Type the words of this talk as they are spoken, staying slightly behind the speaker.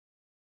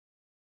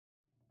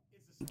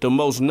The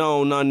most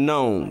known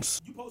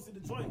unknowns. You posted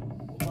the joint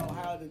about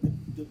how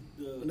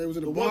they was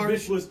in the one bar.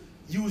 bitch was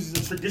uses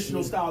a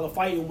traditional style of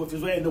fighting with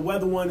his and the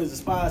weather one is a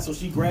spy, so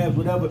she grabbed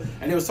whatever.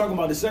 And they was talking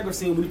about the second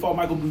scene when he fought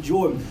Michael B.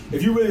 Jordan.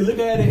 If you really look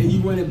at it and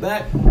you run it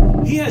back,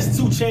 he has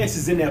 2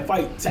 chances in that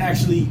fight to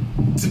actually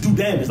to do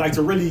damage, like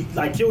to really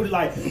like kill it.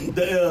 Like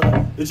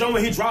the joint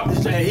when he dropped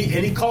this and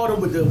he caught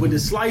him with the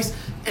slice,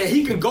 and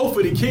he can go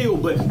for the kill,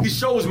 but he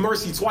shows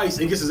mercy twice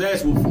and gets his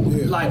ass whooped.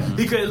 Yeah. Like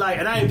he could and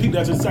I didn't peep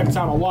that till the second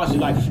time I watched it.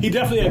 Like he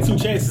definitely had 2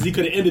 chances. He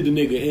could have ended the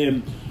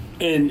nigga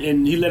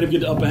and he let him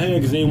get the upper hand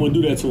because they didn't want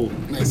to do that to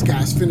him. Nice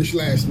guys, finish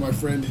last, my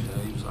friend. Yeah,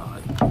 he was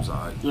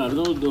alright. Nah,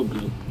 don't do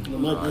it.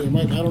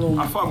 Mike, I don't know.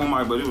 I fuck with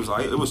Mike, but it was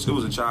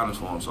a challenge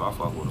for him, so I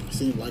fuck with him.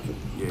 Seemed like it.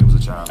 Yeah, it was a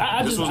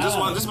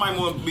challenge. This might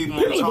be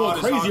more people going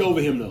crazy over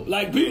him though.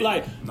 Like people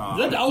let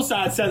the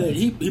outside tell it.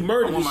 He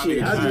murdered this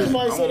shit. I just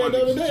might say that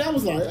the other day. I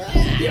was like,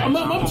 yeah, I'm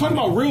talking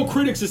about real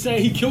critics are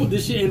saying he killed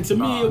this shit, and to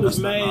me it was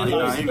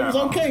it was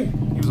okay.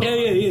 Yeah,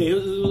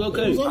 it was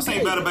okay. I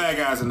seen better bad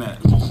guys than that.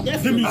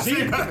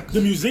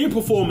 The museum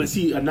performance,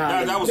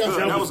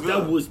 that was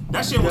good.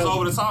 That shit was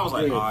over the top. I was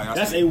like, alright,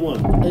 that's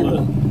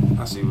A1.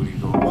 I see what he's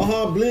doing. My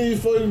heart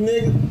bleeds for you,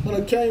 nigga, but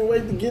I can't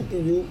wait to get to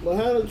you.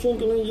 Behind the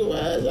twinkle in your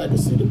eyes, I can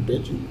see the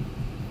bitch in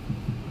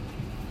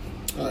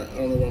you. Alright, I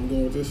don't know where I'm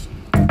going with this,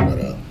 but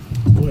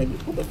go ahead.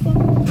 What the fuck?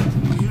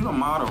 You the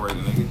moderator,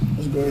 nigga.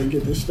 Let's go ahead and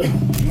get this stuff.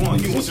 You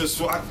want just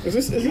swat?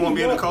 You want to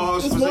be in the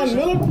co-host position?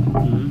 Von Miller?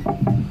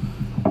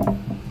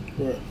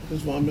 Bro,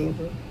 this Von Miller,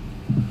 bro.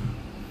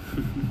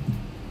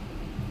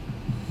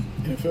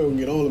 NFL can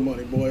get all the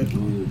money, boy.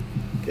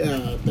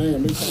 God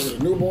damn, they talking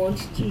the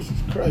newborns? Jesus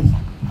Christ.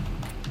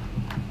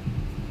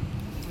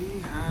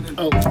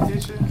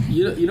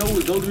 You know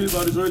what goes to me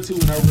about the joint too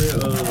when I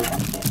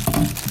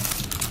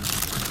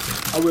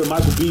read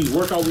Michael B's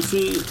workout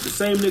routine. The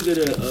same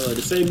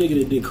nigga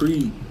that did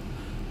Creed.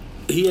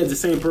 He had the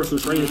same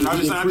personal trainer.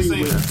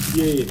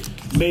 Yeah,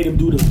 made him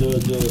do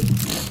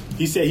the.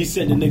 He said he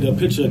sent the nigga a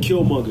picture of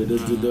Killmonger,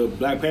 the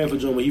Black Panther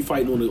joint when he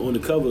fighting on the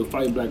cover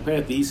fighting Black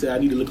Panther. He said I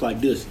need to look like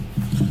this.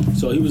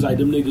 So he was like,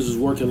 them niggas was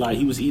working like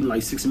he was eating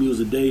like 6 meals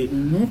a day.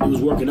 He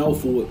was working out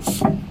for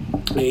it.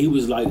 And he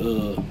was like,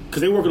 cause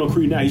they working on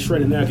Creed now. He's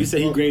shredding now. He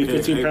said he gained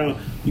 15 pounds.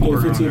 He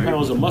gained 15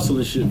 pounds of muscle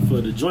and shit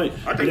for the joint.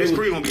 I think this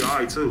Creed gonna be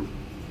alright too.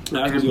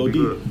 Nah, that's gonna be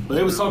OD. But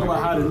they was talking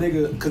about how the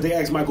nigga, cause they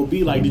asked Michael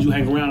B like, did you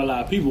hang around a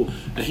lot of people?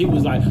 And he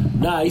was like,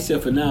 nah. He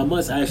said for 9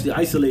 months I actually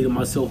isolated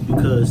myself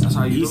because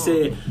he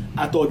said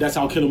I thought that's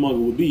how KILLMONGER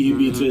would be. He'd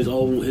be into his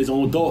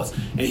own thoughts.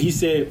 And he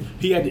said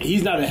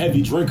he's not a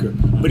heavy drinker,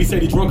 but he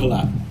said he drunk a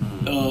lot.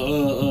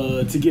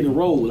 To get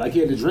enrolled, like he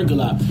had to drink a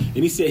lot, and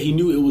he said he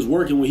knew it was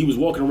working when he was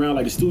walking around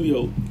like the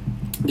studio,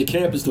 the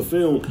campus to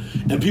film,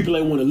 and people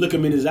ain't want to look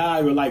him in his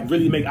eye or like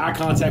really make eye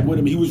contact with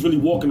him. He was really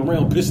walking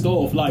around pissed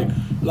off, like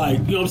you know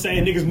what I'm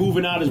saying, niggas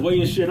moving out his way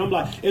and shit. I'm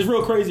like, it's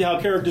real crazy how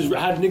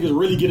niggas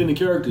really get into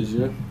characters, you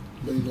know.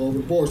 But you go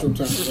overboard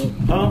sometimes, though.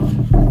 Huh?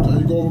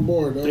 You go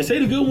overboard, though. They say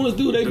the good ones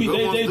do. They be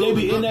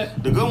in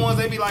that. The good ones,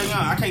 they be like,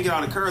 nah, I can't get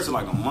out of curse in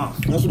like a month.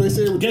 That's what they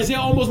said. Denzel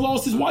almost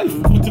lost his wife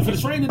for the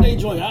training day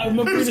joint. I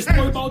remember reading a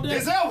story about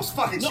that. Denzel was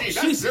fucking cheap.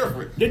 That's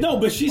different. No,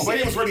 but she said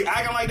he was really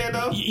acting like that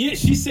though. Yeah,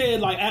 she said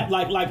like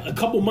a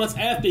couple months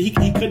after he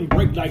couldn't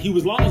break, like he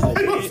was Lonzo, and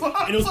it was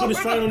putting a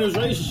strain on his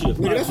relationship.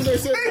 Nigga, that's what they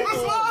said. He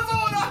was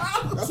Lonzo in the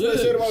house. That's what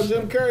they said about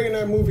Jim Carrey in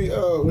that movie.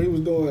 What he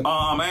was doing.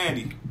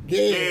 Andy. Yeah.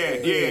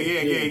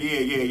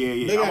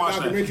 I watched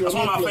that. That's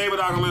one of my favorite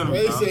documentaries.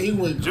 They said he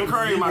went. Jim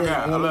Curry, my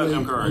guy. I love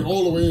Jim Curry.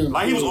 All the way in.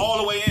 Like he was all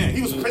the way in.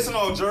 He was pissing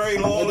on Jerry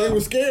Lawler. They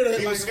were scared of him.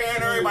 He was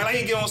scaring everybody. Like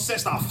he get on set,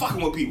 start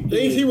fucking with people.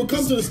 He would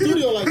come to the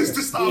studio like this.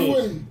 To stop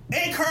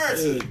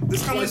encourage.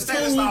 Just come to the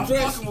set and start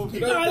fucking with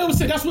people.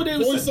 That's what they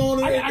were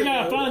saying. I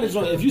gotta find this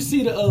one. If you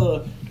see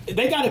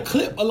they got a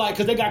clip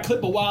because they got a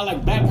clip a while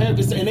like Black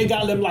Panther, and they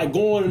got them like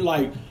going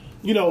like,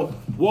 you know,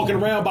 walking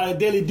around by the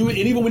daily do it,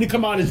 and even when he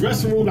come out of his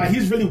dressing room, like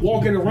he's really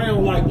walking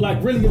around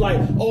like really like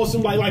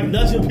awesome, like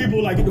nudging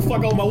people, like get the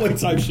fuck out of my way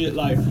type shit.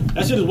 Like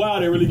that shit is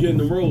wild. They really getting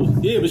the roles.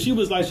 Yeah, but she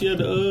was like she had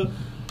to.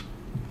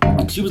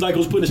 She was like it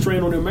was putting a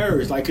strain on their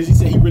marriage, like because he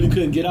said he really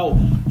couldn't get out.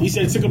 He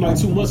said it took him like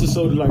 2 months or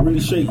so to like really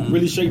shake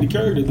the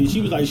character. And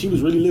she was like she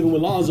was really living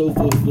with Lonzo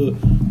for 2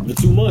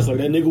 months. Like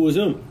that nigga was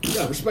him. You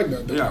gotta respect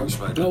that. Dude. Yeah, I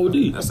respect that. No,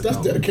 dude. That's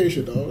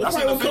dedication, dog.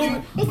 That's probably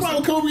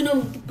what Kobe and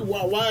them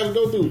wives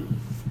go through.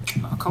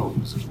 Nah,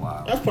 Kobe's is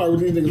wild. That's probably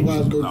what these niggas'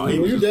 wives go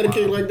through. When you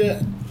dedicate like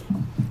that,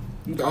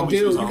 you gotta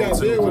deal with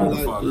it.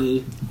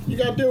 Like, you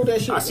gotta deal with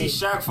that shit. I see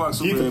Shaq fuck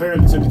some. You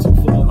comparatively took it too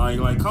far.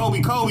 Like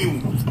Kobe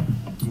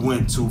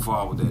went too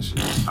far with that shit.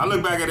 I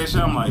look back at that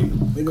shit, I'm like,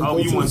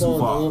 Kobe, you went too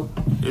far.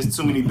 There's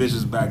too many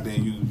bitches back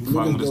then. You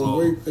fucking with this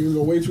law. Niggas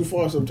go way too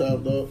far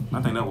sometimes, dog.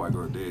 I think that white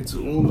girl did too.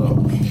 I don't know.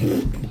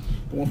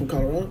 The one from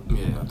Colorado?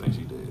 Yeah, I think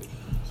she did.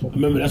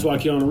 Remember, that's why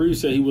Keanu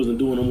Reeves said he wasn't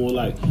doing no more.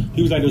 Like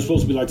he was like there's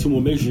supposed to be like 2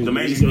 more Matrix. He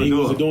said he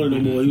wasn't doing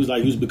it no more. He was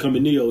like he was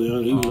becoming Neo. You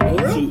know, he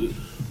was.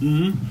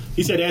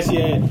 He said that he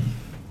had.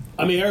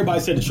 I mean, everybody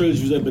said the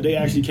trilogy was there, but they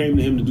actually came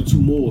to him to do 2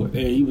 more, and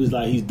he was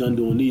like, he's done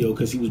doing Neo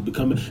because he was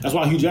becoming. That's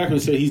why Hugh Jackman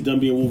said he's done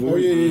being Wolverine.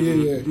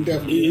 Oh yeah. He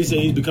definitely. He said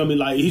he's becoming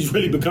like he's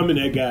really becoming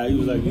that guy. He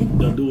was like, he's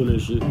done doing that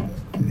shit.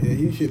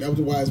 Yeah, that was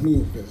a wise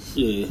move.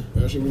 Yeah,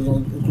 that shit was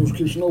going to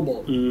keep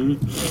snowballing. You know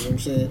what I'm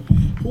saying?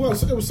 Who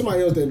else? It was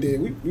somebody else that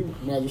did. We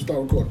might as well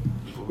start recording.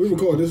 We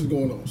recorded. This is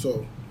going on.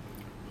 So,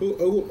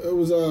 it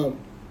was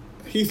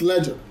Heath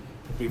Ledger.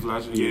 Heath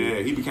Ledger. Yeah,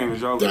 he became a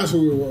Joker. That's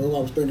who I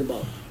was thinking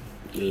about.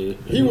 Yeah,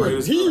 he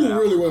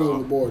really went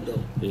overboard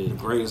though. Yeah. The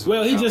greatest.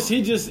 Well, he just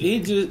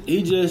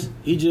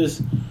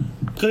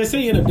because they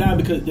say he ended up dying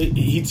because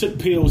he took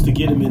pills to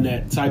get him in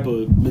that type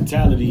of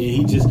mentality, and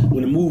he just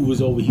when the movie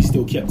was over, he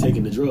still kept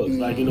taking the drugs.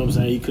 Like, you know what I'm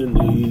saying? He couldn't.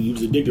 He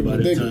was addicted by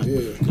that time.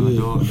 Yeah.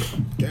 God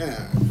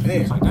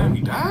damn. It's like, damn,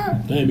 he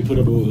died. Damn, he put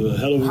up a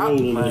hell of a role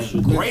in that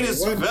shit.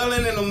 Greatest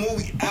villain in the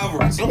movie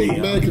ever. I was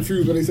mad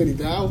confused when they said he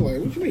died. I was like,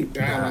 what you mean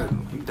died?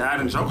 He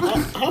died in Joker.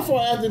 How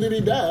far after did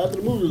he die? After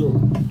the movie was over?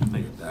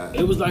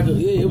 It was like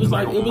it was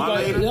like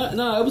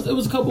it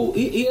was a couple.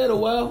 He had a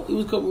while. It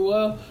was a couple of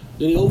while.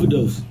 Then he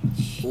overdosed.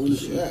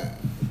 Yeah.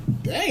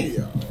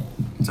 Damn.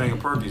 Taking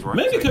Perky's right.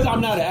 Maybe because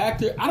I'm not an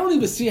actor, I don't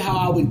even see how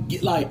I would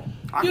get like.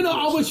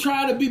 I would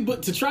try to be,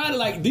 but to try to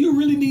like, do you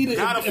really need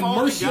to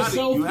immerse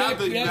yourself? You have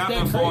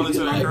to fall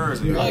into that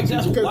curse. Like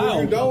that's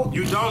wild.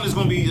 You don't. It's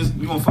gonna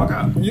you're gonna fuck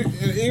up.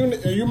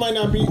 You might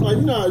not be like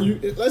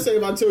let's say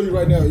if I tell you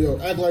right now, yo,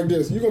 act like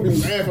this, you're gonna be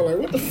laughing like,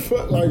 what the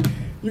fuck, like.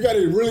 You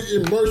gotta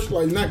really immerse,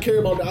 like not care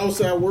about the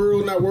outside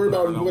world, not worry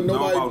about what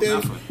nobody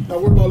thinks,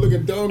 not worry about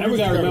looking dumb. We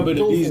gotta remember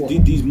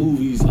that these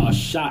movies are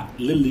shot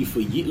literally for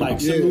years. Like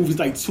some movies,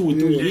 like 2 or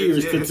 3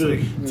 years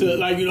to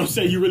like, you know,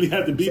 say you really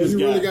have to be this guy.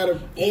 You really gotta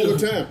all the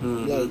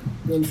time, like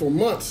and for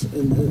months,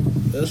 and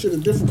that shit is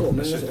difficult,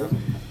 man.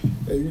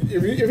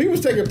 If he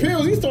was taking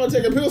pills, he started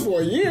taking pills for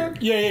a year.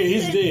 Yeah,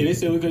 he's dead. They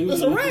said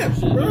that's a wrap,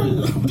 bro.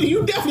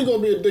 You definitely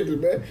gonna be addicted,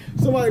 man.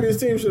 Somebody in this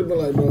team should have been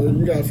like, bro,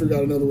 you gotta figure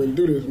out another way to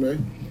do this,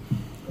 man.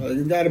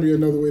 There's got to be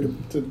another way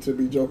to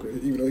be Joker,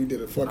 even though he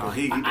did a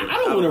fucking. I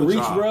don't want to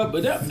reach, bro,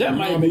 but that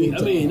might be. I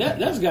mean,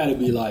 that's got to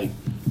be like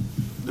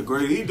the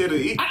great. He did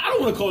it. I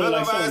don't want to call it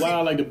like so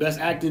wild, like the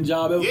best acting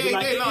job ever.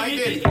 Yeah, he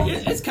did.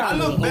 It's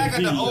kind of. I look back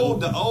at the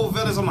old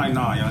villains. I'm like,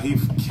 nah, yo, he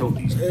killed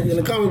these. In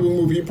the comic book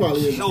movie, he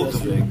probably killed the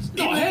niggas.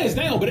 No, hands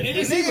down, but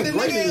it's even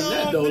greater than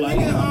that though.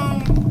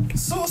 Like.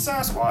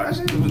 Suicide Squad, that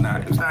shit was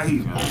not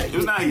Heath, man. It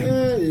was not Heath.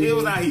 It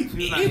was not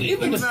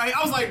Heath.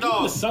 I was like,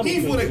 dog,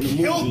 Heath would have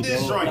killed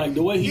this joint. Like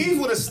the way Heath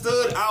would have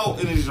stood out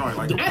in this joint.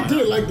 Like I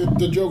did like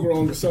the Joker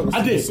on the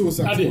Suicide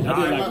Squad. I did.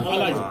 I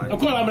like it. Of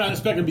course, I'm not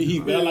expecting to be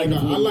Heath, but I like it.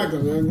 I liked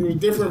it, man. It was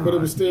different, but it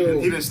was still.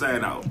 He didn't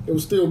stand out. It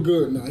was still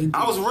good.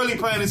 I was really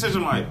paying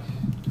attention, like.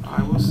 I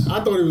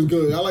thought it was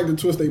good. I like the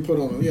twist they put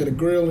on him. He had a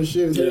grill and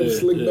shit. His head was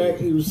slicked back.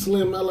 He was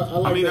slim.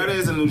 I mean, that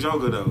is a new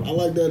Joker, though. I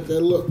like that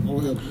look on him.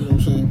 You know what I'm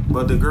saying?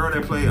 But the girl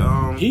that played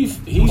Heath,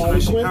 she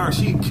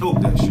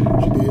killed that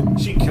shit.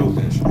 She killed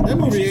that shit. That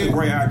movie, she's a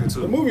great actor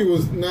too. The movie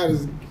was not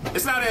as.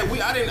 It's not that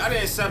I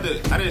didn't accept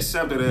it. I didn't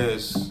accept it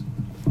as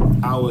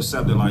I would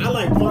accept it like. I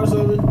like parts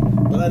of it.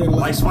 But I didn't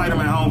like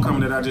Spider-Man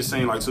Homecoming that I just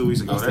seen like 2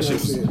 weeks ago. That shit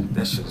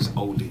is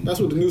OD. That's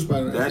what the new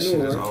Spider-Man. That shit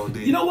is OD.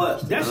 You know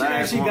what? That shit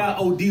actually got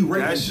OD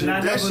ratings. And I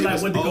never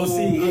like went to go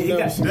see.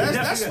 That's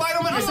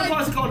Spider-Man. I'm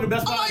like, called the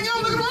best. I'm like,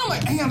 yo, look around. I'm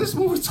like, damn, this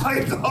movie's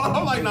tight, dog.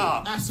 I'm like,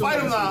 nah.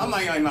 Spider-Man. I'm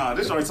like, nah,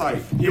 this joint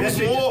tight.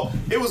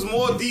 It was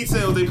more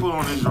details they put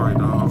on this joint,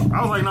 dog.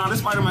 I was like, nah, this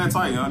Spider-Man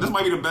tight, yo. This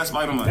might be the best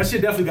Spider-Man. That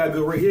shit definitely got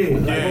good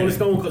ratings. Yeah. Like Rolling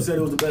Stone said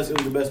it was the best. It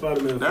was the best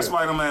Spider-Man. That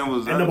Spider-Man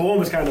was. And number 1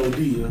 was kind of OD.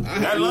 Yeah.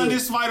 That London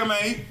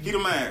Spider-Man, he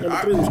the man.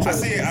 I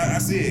see it.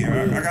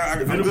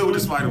 I'm good with the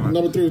Spider-Man.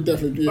 Number 3 was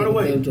definitely. By the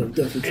way,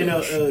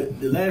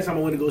 the last time I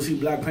went to go see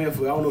Black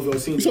Panther, I don't know if y'all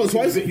seen it. You saw it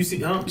twice? You see,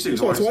 huh? You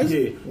saw it twice?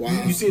 Yeah.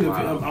 Wow. You seen it?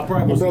 I'll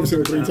probably go see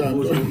it 3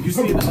 times. You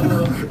seen it?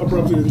 I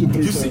probably seen it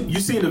 3 times. You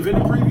seen the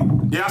Venom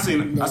preview? Yeah, I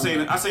seen it. I seen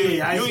it.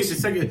 Yeah, I seen the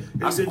second. It's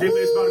about to be a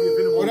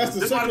Venom movie. That's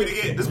the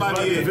second. This might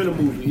be it. Venom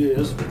movie.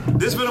 Yeah.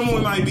 This Venom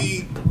movie might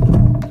be.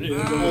 Yeah,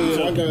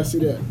 I gotta see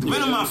that.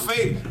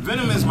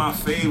 Venom is my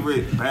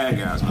favorite bad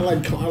guy. I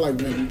like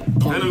Venom.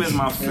 Venom is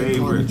my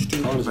favorite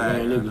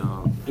bad guy.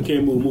 I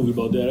can't move a movie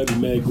about that.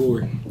 That'd be mad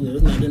gory. Yeah,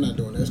 they're not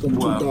doing that. It's gonna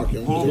be too dark,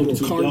 yo.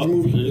 It's gonna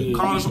be a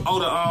Carnage movie.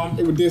 Carnage,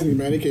 They with Disney,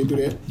 man. They can't do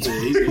that.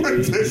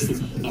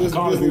 Disney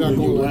not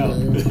going like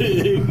that.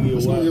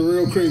 It's gonna get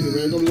real crazy, man.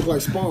 It's gonna look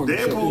like Spawn.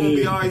 Deadpool will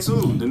be alright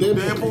too. The new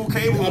Deadpool,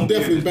 Cable. I'm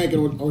definitely banking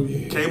on. Oh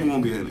yeah. Cable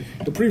won't be in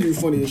it. The preview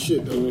funny as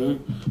shit though.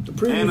 The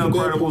preview and the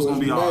for Incredibles gonna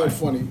be alright.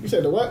 Funny. You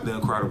said the what? The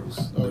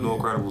Incredibles. The new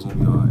Incredibles gonna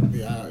be alright.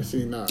 Yeah, I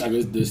see now. I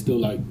guess they're still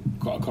like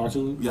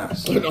cartoon.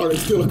 Yes. Are they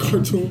still a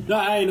cartoon? No,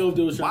 I ain't know if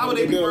they was. Why would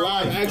they be a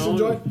live action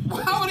joint?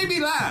 How would they be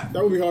live?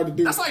 That would be hard to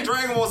do. That's like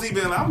Dragon Ball Z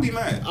being live. I would be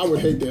mad. I would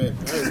hate that.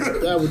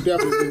 That would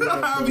definitely be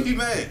live. I would be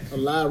mad. A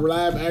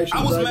live action.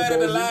 I was mad at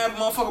the live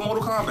motherfucking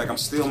Mortal Kombat. I'm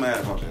still mad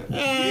about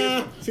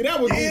that. See, that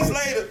was years decent.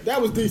 later.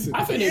 That was decent.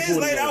 Years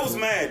later, I was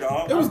mad,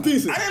 dog. It was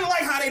decent. I didn't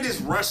like how they they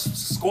just rushed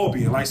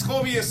Scorpion. Like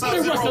Scorpion,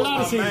 Sub-Zero rushed a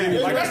lot of was my scenes.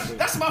 man. Like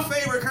that's my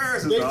favorite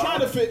character. They try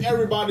to fit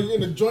everybody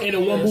in the joint. In a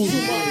one movie.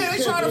 Yeah,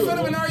 they try to fit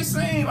them in every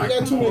scene. Like, They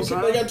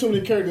got too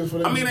many characters for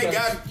them. I mean,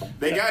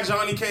 they got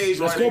Johnny Cage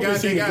right. They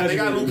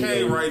got Luke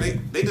Cage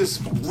right. They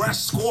just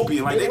rushed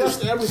Scorpion. Like they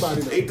rushed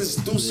everybody. They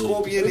just do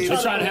Scorpion. They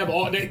try to have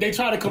all. They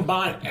try to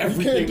combine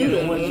everything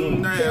in one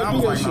joint. I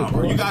was like, nah,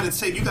 bro. You got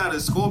a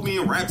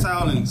Scorpion,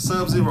 Reptile, and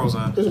Sub-Zero,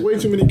 son. There's way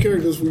too many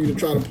characters for you to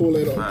try to pull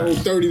that off. Throw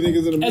 30 niggas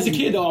in the movie. As a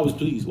kid, though, I was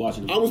pleased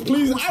watching it. I was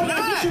pleased. I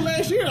watched it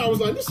last year. I was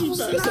like, this is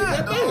that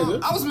bad.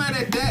 I was mad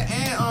at that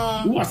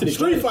and We watched it in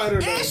Street class. Fighter.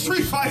 and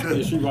Street Fighter.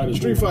 Yeah, Street Fighter.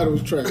 Street Fighter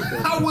was trash.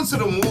 I went to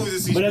the movies to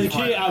see But as a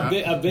Street kid,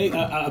 Fighter.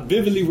 I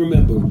vividly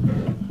remember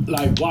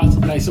like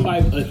watching like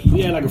somebody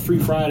we had like a Free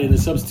Friday and the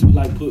substitute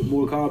like put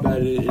Mortal Kombat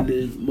in it, and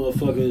then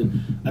motherfucking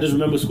I just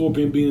remember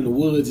Scorpion being in the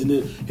woods and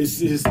then his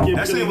skin That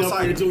peeling scene was up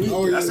like, until he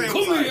that scene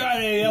was like,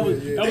 that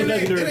was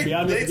legendary.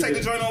 They take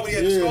the joint over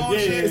here, the skull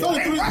shit. It's only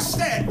Hey, three- rush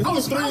that. I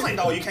was like,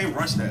 no, you can't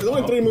rush that. There's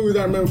only 3 movies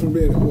I remember from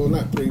being, well,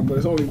 not 3, but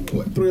it's only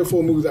 3 or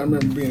 4 movies I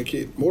remember being a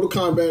kid. Mortal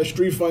Kombat,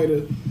 Street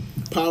Fighter,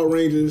 Power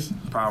Rangers.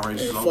 Power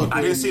Rangers. And fucking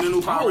I didn't see the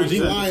new Power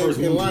Rangers.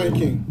 And Lion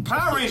King.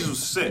 Power Rangers was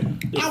sick.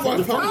 I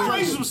watched Power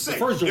Rangers was sick. If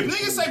first joint.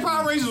 niggas say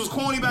Power Rangers was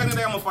corny back in the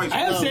day, I'm gonna fight you. I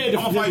have said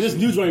I'm gonna fight this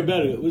you. new joint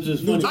better, which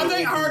is funny. I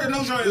think I heard the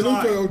no joint The is new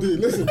lying. joint OD.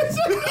 Listen,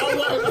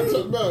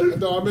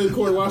 I made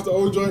Corey watch the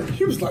old joint.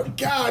 He was like,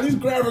 God, these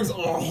graphics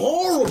are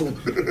horrible.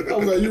 I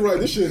was like, you're right,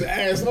 this shit is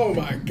ass. Oh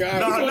my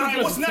God. No,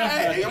 it was not.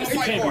 Hey, I'm gonna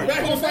fight Corey. Back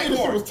I'm in gonna the day, fight this shit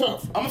Corey. was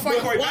tough. I'm gonna fight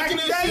Corey. Back in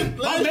the day,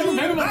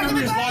 Maybe my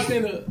memory is locked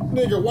in the.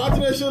 Nigga,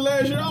 watching that shit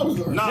last year, I was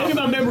like, Maybe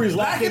my memory is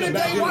locked back in in the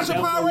day, back watching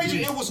in the Power Rangers,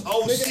 it was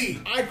OC.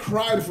 I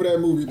cried for that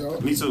movie,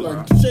 dog. Me too,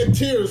 Like, bro. shed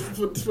tears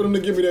for them to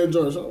give me that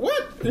joint. So,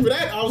 what? Even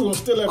that, I was gonna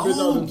steal that bitch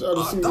out of the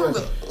CVS.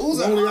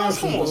 The only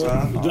option. Come on, dog.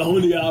 son. The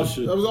only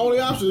option. That was the only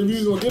option. If you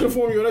was gonna get it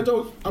for me, or that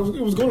joke,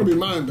 it was gonna be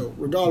mine though,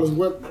 regardless of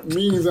what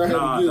means I had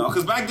to get.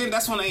 Because back then,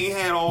 that's when they ain't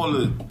had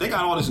they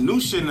got all this new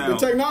shit now.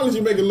 The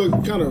technology make it look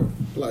kind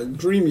of like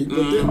dreamy,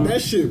 but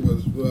that shit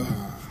was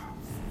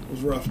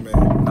rough,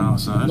 man. No,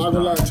 son. I'm not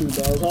gonna lie to you,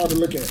 dog. It was hard to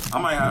look at.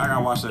 I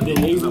gotta watch that. They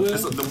age well?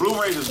 The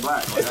Blu-rays is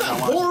black. Like, It's I not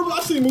gotta watch it. horrible.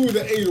 I see movies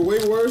that age way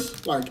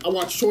worse. Like I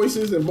watch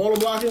Choices and Baller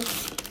Blocking.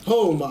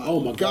 Oh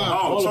my god.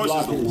 Oh, Choice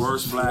is the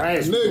worst black.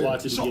 Trash. Nigga.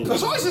 Watch it again.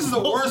 Choice is the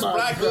worst my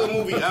black hood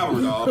movie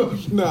ever,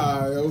 dog.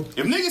 Nah, yo.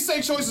 If niggas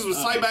say Choices was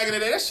sight back in the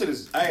day, that shit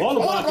is. Hey, Baller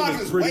Baller Blocking Blocking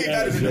is is way pretty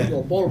better ass, than that.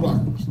 Yo, Baller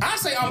Blocking. I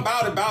say I'm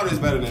Bout It is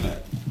better than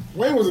that.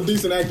 Wayne was a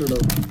decent actor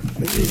though.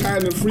 He was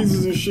hiding in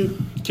freezers and shit.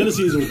 Killer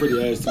Season was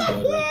pretty ass too, by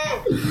the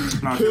way.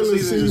 No, Killer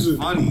this season is Season.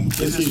 funny. Killer It's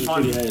just Season was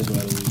funny. pretty ass, by the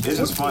way. It's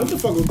just What funny. the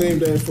fuck was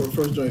named that for the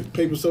first joint?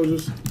 Paper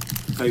Soldiers?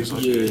 Yeah,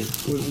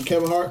 Was it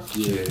Kevin Hart?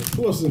 yeah.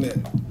 Who else was in that?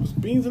 Was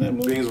Beans in that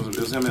movie? Beans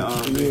was him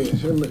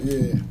and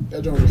Yeah.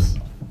 That joint was.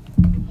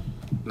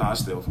 Nah,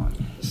 it's still funny.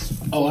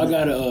 Oh, I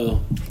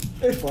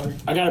It's funny.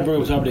 gotta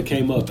bring up something that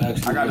came up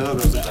actually. I got the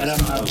other. And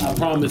I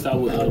promised I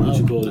would. What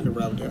you call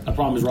it? I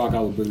promised Rock I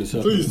would bring this up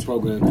in Please. the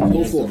program.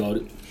 Go for it. About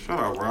it. Shut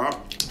up,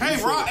 Rock.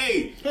 Hey, Rock.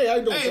 Hey, how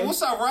you doing, Hey, son?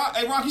 what's up, Rock?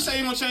 Hey, Rock. You say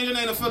you gonna change your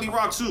name to Philly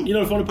Rock too? You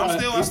know the funny part?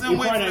 I'm still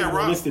waiting for that,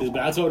 Rock. Listed it,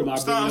 but I told him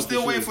I'm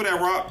still waiting for that,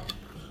 Rock.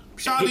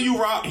 Shout out to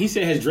you, Rock. He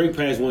said, "Has Drake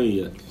passed 1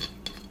 year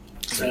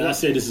yet?" And I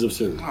said, "This is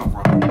absurd." Oh,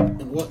 Rock.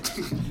 What?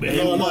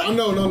 No, I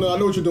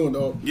know what you're doing,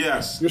 dog.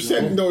 Yes. You're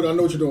setting. No, I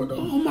know what you're doing, dog.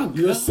 Oh my god!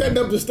 You're setting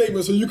up the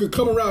statement so you can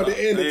come around the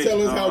end and tell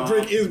us how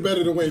Drake is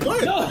better than Wayne. Go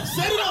ahead. No.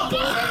 Set it up,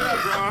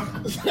 dog.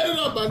 Bro. Set it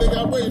up, my nigga.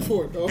 I'm waiting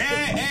for it, dog.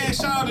 And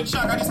shout out to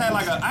Chuck. I had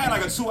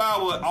like a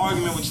 2-hour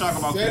argument with Chuck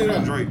about Set it Kendrick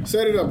up. Drake.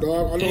 Set it up,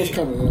 dog. I know it's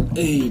coming, man.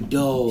 Hey,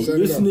 dog, Set it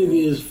this up,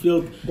 nigga is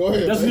filthy. Go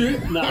ahead. That's man.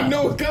 it. Nah, I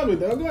know it's coming,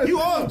 dog. Go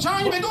ahead.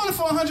 John, you been doing it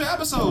for 100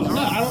 episodes,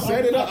 bro.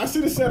 Set it up. I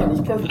see the setup. It's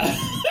perfect.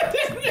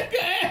 This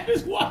nigga ass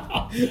is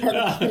wild.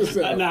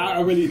 Nah, Nah,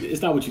 I really,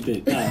 it's not what you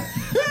think.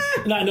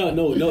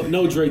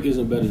 No, Drake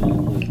isn't better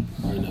than Wayne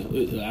right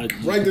now.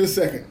 Right this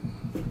second.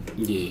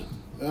 Yeah.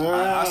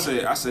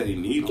 I said he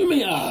need You him.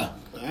 mean,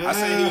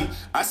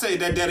 I said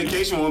that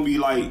dedication won't be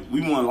like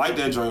we wouldn't like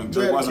that Drake.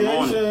 Drake wasn't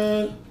on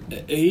it.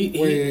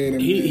 Dedication.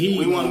 he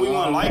We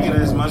wouldn't like it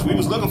as much. We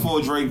was looking for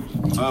a Drake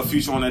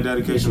feature on that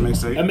dedication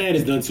mixtape. that man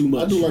has done too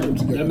much. I do like him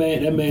together.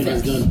 That man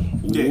has done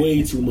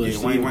way too much.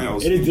 Yeah, Wayne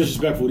OC. It is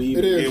disrespectful to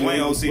even. It is. Yeah,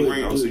 Wayne OC.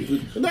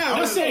 Nah, I'm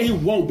not saying he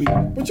won't be.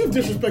 But you've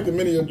disrespected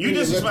many of You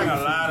disrespect a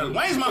lot of.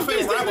 Wayne's my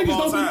favorite rapper of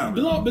all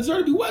time. Deserve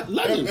to be what?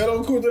 Legend.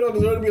 L.O. Cool, they don't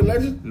deserve to be a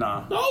legend?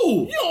 Nah.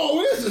 No.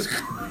 Yo, this is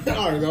crazy.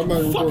 All right, I'm not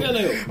even Fuck going.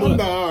 LL. I'm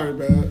not all right,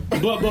 man.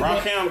 But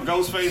Rakim,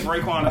 Ghostface,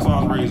 Raekwon, that's all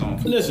I was raised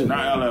on. Listen.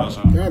 Not LL,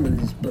 son. Y'all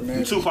niggas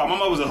bananas. Tupac. My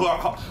mother was a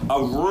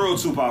real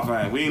Tupac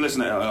fan. We ain't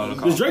listen to LL.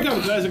 does Drake have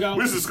a classic album?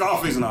 Listen to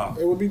Scarface now.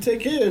 It would be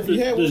Take Care if he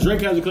had Does one.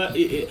 Drake have a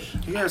classic?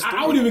 has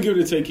I would even give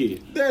it a Take Care.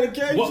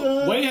 Dedication.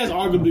 Wayne has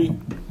arguably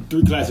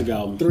 3 classic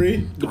albums.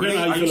 3? Depending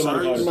on how you feel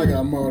about He the might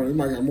got more. He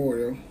might got more,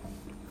 yo.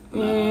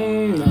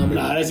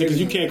 Nah, that's it, because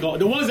you can't call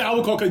the ones that I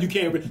would call because you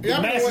can't. The Yeah,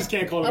 I've been masses away-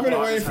 can't call I've them been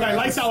away classics. from Like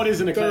Lights Out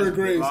is in the Third classic.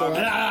 grade, so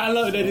And I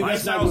love that.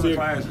 That's not Out going to be was a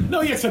classic.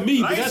 No, yeah, to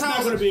me, but Lights that's not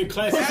Out going to be a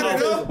classic. It's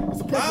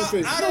a perfect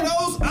fit. Out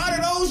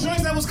of those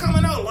joints that was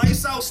coming out,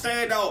 Lights Out,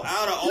 stand out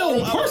of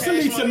No, all.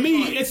 personally, to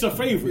me, it's a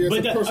favorite. Yeah,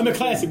 but it's a I'm a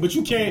classic. But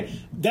you can't.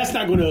 That's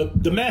not gonna.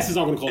 The masses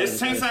aren't gonna call It's it.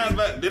 10 times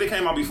better. Did it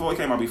came out before? It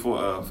came out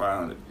before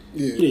 500.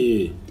 Yeah.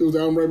 It was the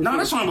album right before. Nah,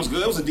 that song was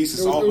good. It was a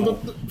decent It was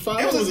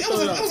sophomore. It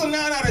was a 9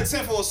 out of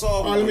 10 for a sophomore.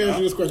 All right, let me ask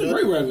you this question.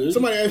 Great record.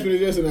 Somebody asked me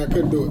this and I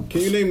couldn't do it.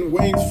 Can you name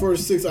Wayne's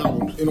first 6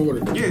 albums in order?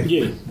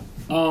 Yeah.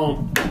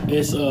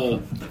 It's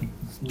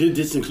Did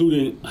this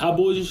including Hot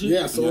Boys and shit?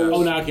 Yeah, so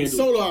oh no, I can't do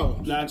solo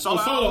it. album.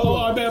 Solo. Oh,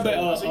 I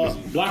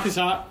bet. Block is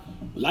Hot,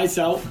 Lights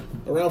Out,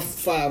 Around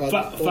 5.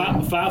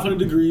 500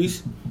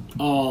 Degrees,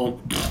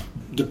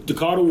 the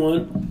Carter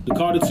 1, the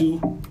Carter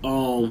 2.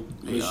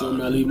 Make sure I'm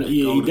not leaving.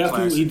 Yeah,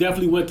 he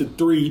definitely went to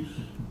 3.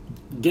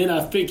 Then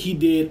I think he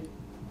did.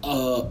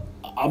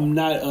 I'm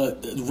not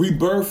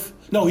Rebirth.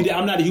 No, he did.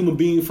 I'm Not a Human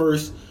Being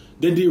first.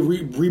 Then did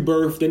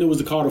Rebirth. Then it was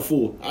the Carter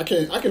 4. I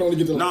can only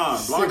get to Block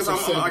is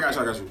Hot. I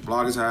got you.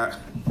 Block is Hot,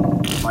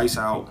 Lights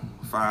Out,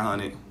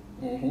 500,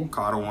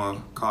 Carter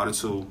 1, Carter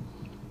 2,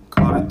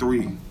 Carter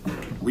 3.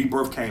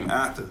 Rebirth came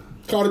after.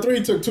 Carter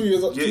 3 took 2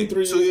 years. 2 3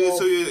 years. 2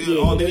 years.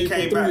 Yeah, then he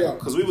came back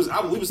because we was.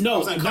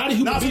 No, Not a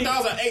Human Being.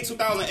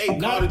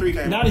 2008. Carter 3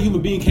 came. Not a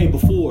Human Being came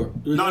before.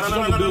 No.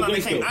 They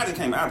came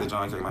after.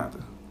 John came after.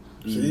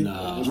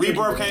 Nah.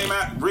 Rebirth came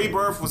out.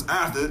 Rebirth was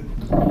after,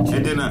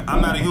 and then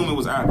I'm Not a Human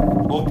was after.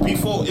 Or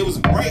before, it was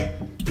right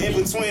in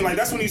between. Like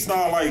that's when he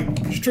started like.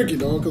 It's tricky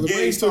though, because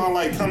he started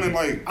like coming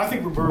like. I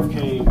think Rebirth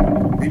came.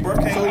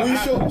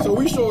 So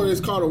we sure it's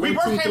Carter.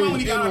 Rebirth came out when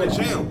he got out of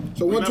jail.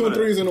 So 1, 2, and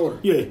 3 is in order.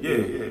 Yeah.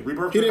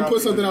 Rebirth. He didn't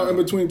put something out in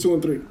between 2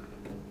 and 3.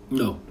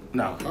 No.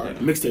 Right.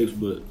 Mixtapes,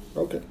 but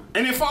Okay.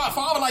 And then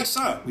Father Like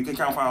Son. We can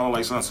count Father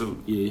Like Son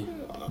too. yeah.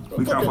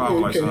 We count Father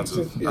Like Son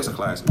too. That's a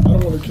classic. I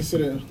don't want to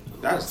consider.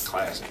 That's a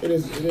classic. It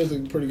is a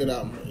pretty good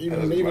album.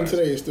 Even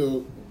today, it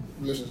still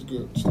listens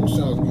good. Still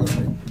sounds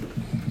good.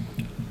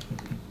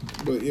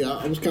 But yeah,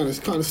 I was kind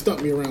of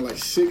stumped me around like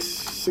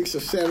 6 or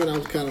 7. I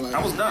was kind of like.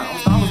 I was done.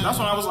 That's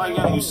when I was like,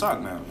 yeah, you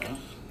suck, man.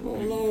 Oh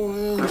no,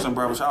 man. Christian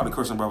Brothers. Shout out to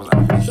Christian Brothers.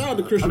 Shout out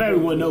to Christian. I bet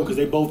everyone know because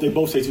they both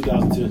say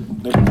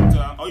 2010.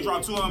 Oh, you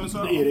dropped 2 albums?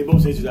 Yeah, they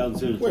both say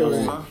 2010.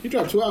 Wait. He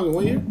dropped 2 albums in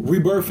 1 year?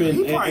 Rebirth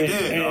and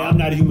I'm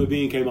Not a Human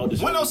Being came out this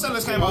year. When No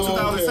Sellers came out,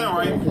 2010,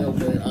 right?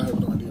 Okay. I have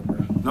no idea,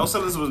 bro. No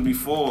Sellers was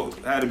before.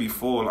 Had to be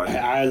before, like.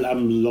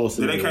 I'm lost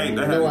in They came.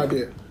 No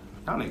idea.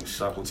 Y'all niggas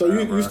suck with So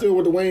that, you still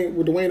with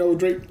Dwayne over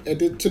Drake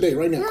today,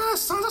 right now? Yeah,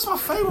 son, that's my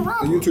favorite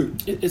rapper. You too.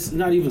 It's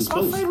not even That's my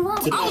close. favorite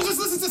rapper. Today. I was just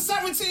listening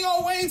to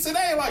 17-year-old Wayne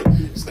today. Like,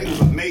 this nigga's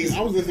amazing.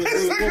 I was listening to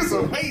This Guerrilla nigga's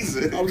Warfare.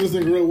 amazing. I was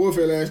listening to Guerrilla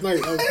Warfare last night.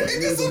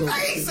 Nigga's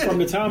amazing. From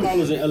the time I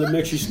was in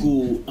elementary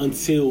school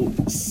until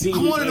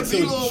I wanted to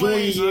be Lil junior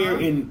Wayne, year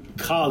son. in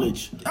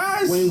college,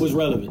 Yes. Wayne was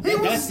relevant. He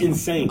was That's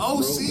insane, bro.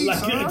 OC, Like,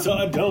 son.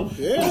 I don't.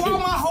 Yeah. Throughout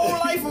my whole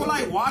life of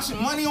like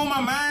watching Money on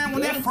My Mind,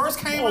 when that first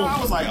came out, I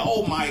was like,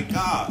 oh my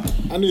God.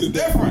 I needed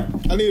It's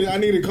different. I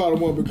needed Carter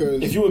 1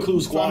 because If you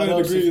include Squad 500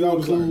 Ups, if Degrees, you I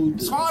was include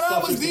the Squad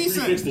Up was suffix, the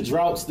decent. prefix, the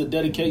droughts, the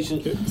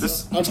dedication,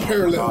 This,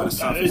 unparalleled. it's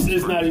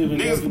not even.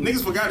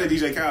 Niggas forgot that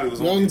DJ Khaled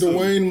was on Young it, too.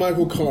 Dwayne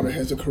Michael Carter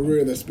has a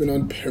career that's been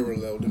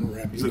unparalleled in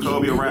rap. He's a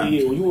Kobe of rap.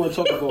 Yeah, when you want to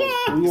talk about,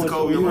 Kobe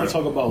when you want rap. to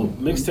talk about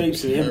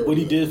mixtapes and him, what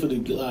he did for the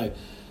like.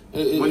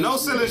 When No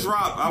Sellers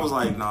dropped, I was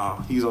like,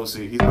 nah, he's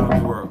OC. He's out of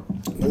this world.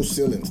 No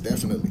ceilings,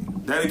 definitely.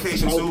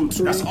 Dedication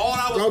to. That's all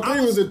I was. Round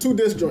 3 was a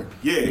 2-disc joint.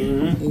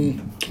 Yeah.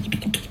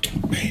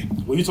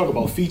 When you talk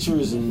about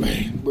features and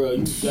bro,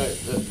 you got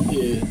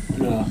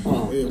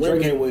Yeah,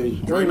 Drake ain't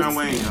Wayne. Drake not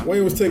Wayne. Huh?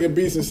 Wayne was taking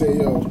beats and say,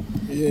 yo,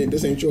 yeah,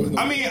 this ain't yours.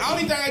 No. I mean,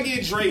 only thing I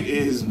get Drake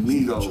is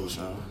Migos,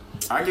 huh?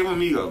 I give him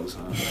Migos,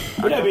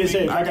 huh? With that being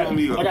said, I give him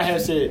Migos. like I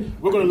had said,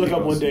 we're gonna look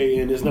up one day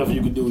and there's nothing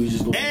you can do. He's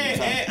just gonna.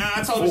 And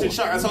I told this to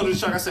Chuck.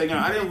 I said, you know,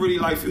 I didn't really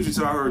like Future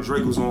till I heard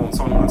Drake was on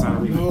Tony Montana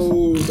remix.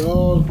 No,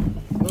 dog.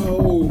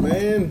 No,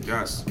 man.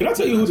 Yes. Can I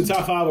tell you who the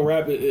top 5 of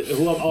rap?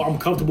 Who I'm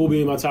comfortable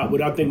being my top.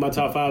 What I think my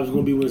top 5 is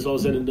going to be when it's all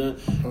said and done.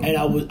 And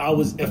I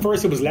was at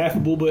first it was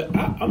laughable, but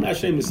I'm not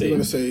ashamed to say. You're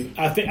gonna say.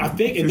 I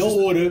think in no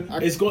order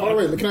it's going. Oh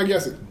wait, can I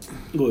guess it?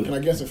 Go ahead. Can I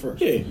guess it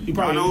first? Yeah, you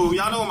probably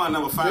Y'all know my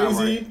number 5,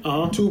 Jay-Z,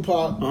 right?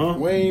 Tupac,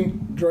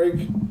 Wayne,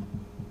 Drake,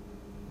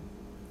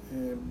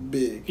 and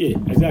Big. Yeah,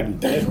 exactly.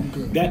 Damn,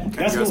 good.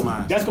 That's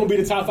gonna be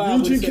the top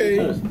 5.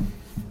 UGK.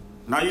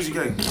 Not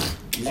UGK.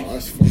 Oh,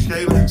 that's fucked.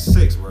 UGK like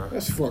 6, bro.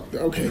 That's fucked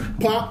up. Okay,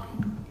 Pop,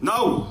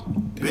 No.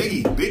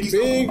 Biggie's Big,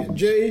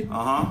 Jay,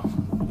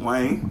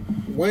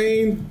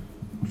 Wayne.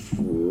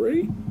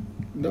 Drake.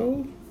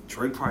 No.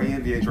 Drake probably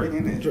in there. Drake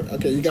in there.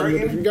 Okay, you got me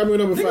with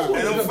number 5.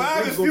 And number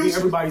 5 is Gonna be Future.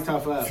 everybody's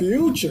top 5.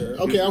 Future.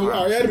 Okay,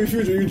 it had to be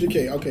Future,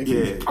 UGK. Okay,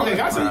 Yeah. Future. Okay, can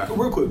I tell you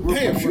real quick?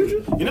 Damn,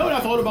 Future. You know what I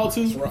thought about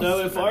too?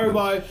 rough. For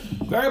everybody,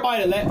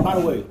 everybody that, by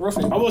the way,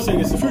 I will say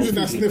this. Future's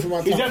not sniffing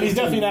my top 5. He's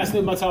definitely not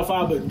sniffing my top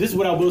 5, but this is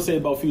what I will say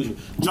about Future.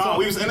 John,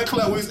 we was in the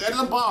club, we was at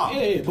the bar.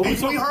 Yeah, but we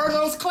heard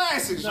those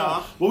classics,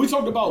 John. Well, we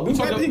talked about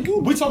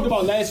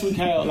last week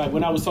how, like,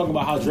 when I was talking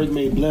about how Drake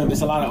made Blim,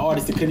 there's a lot of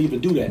artists that couldn't even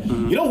do that.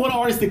 You know, one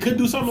artist that could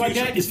do something like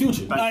that is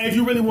Future. Like, if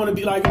you really want to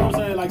be like, you know what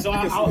I'm saying? Like, so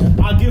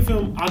I'll give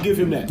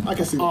him that. I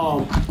can see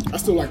that. I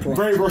still like Karan.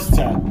 Very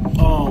versatile.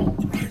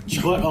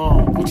 But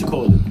what you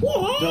call it?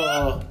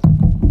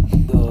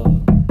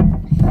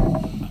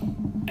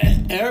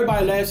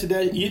 Everybody laughs at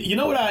that. You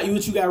know what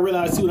you gotta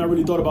realize too, and I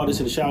really thought about this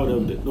in the shower the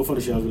other day. No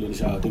funny shit, I was really in the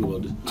shower thinking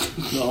about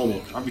this. No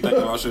homo. I be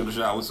thinking about shit in the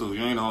shower too.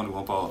 You ain't the only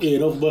one, Paul. Yeah,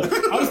 no, but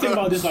I was thinking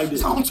about this like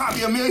this. So I'm trying to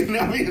be a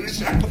millionaire in the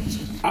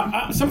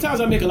shower.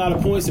 Sometimes I make a lot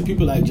of points and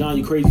people like, John,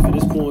 you crazy for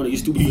this point, or you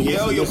stupid for this.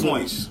 Yell your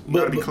points. You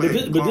gotta be clear.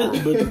 You gotta be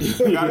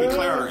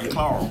clear and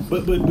clear.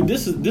 But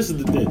this is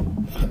the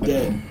thing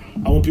that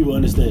I want people to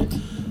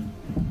understand.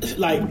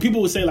 Like,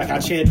 people would say, like, I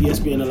champ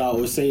ESPN a lot,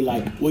 or say,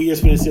 like, well,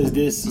 ESPN says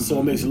this, so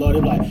it makes a lot.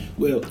 They're like,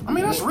 well, I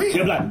mean, that's real.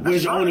 They're like,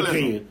 where's your own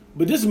opinion?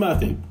 But this is my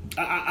thing.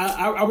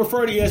 I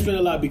refer to ESPN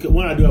a lot because,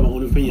 one, I do have my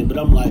own opinion, but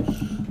I'm like,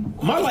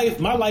 my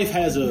life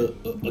has a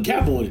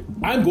cap on it.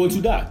 I'm going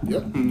to die.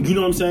 Yep. You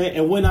know what I'm saying?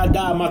 And when I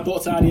die, my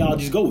thoughts and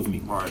ideologies go with me.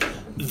 Right.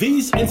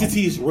 These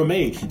entities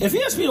remain. If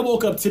ESPN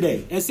woke up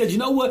today and said, you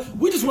know what,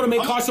 we just want to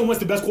make Carson Wentz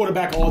the best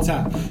quarterback of all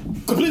time.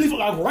 Completely,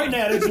 like right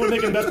now, they just want to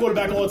make him the best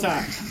quarterback of all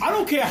time. I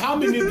don't care how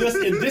many of us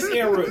in this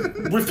era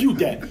refute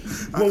that.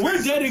 When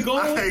we're dead and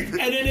gone, and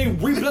then they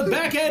look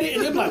back at it,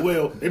 and they're like,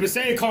 well, they've been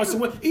saying Carson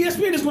Wentz.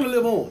 ESPN is going to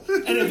live on.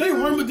 And if they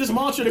run with this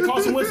mantra that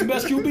Carson Wentz is the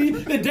best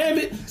QB, then damn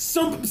it, in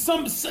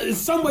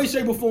some way,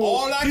 shape, or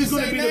form, he's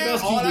going to be the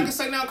best QB. All I can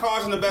say now,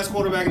 Carson's the best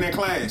quarterback in that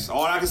class.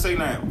 All I can say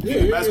now.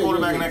 Best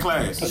quarterback in that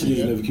class.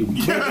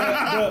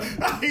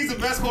 He's the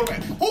best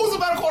quarterback. Who's the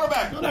better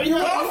quarterback? No, you're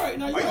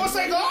right. Are you going to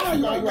say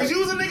golf? Because you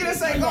was a nigga that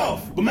say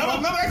golf. But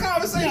remember that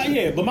conversation?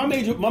 Yeah, but my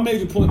main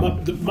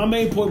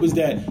point was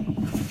that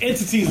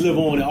entities live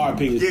on in our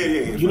opinions.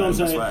 Yeah. You know what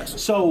I'm saying?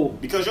 Facts. So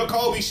because your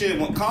Kobe shit,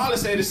 when Carlin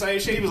said the same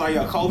shit, he was like,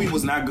 "Yo, Kobe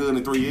was not good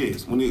in 3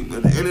 years. When at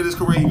the end of his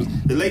career,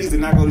 the Lakers did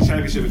not go to the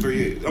championship in 3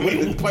 years. I mean,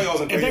 the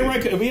playoffs in 3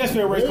 years. If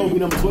ESPN ranks Kobe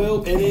number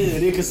 12 and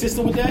they're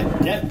consistent with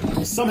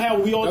that somehow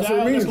we all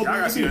die. I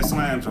gotta see that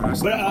slam.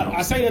 But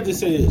I say that to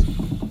say this: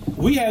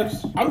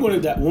 I'm going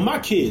to die. When my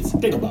kids,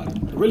 think about it.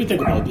 Really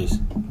think about this.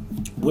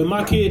 When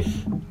my kid,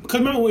 because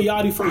remember when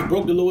Yachty first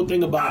broke the little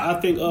thing about, I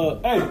think,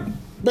 hey,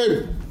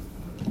 baby.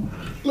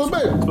 Little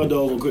baby. My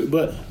dog went quick.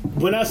 But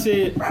when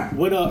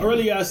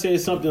earlier I said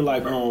something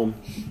like, I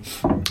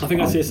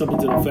think I said something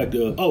to the effect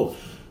of,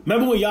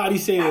 remember when Yachty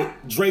said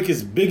Drake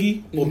is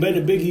Biggie or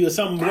better Biggie or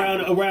something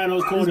around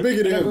those corners? He's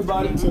bigger than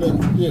everybody.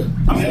 Yeah.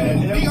 I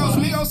mean,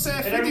 Migos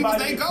said 50 was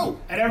they go.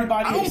 And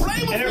everybody, I don't blame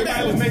him and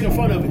everybody for that. was making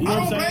fun of it. You know I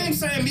what don't I'm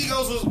saying? blame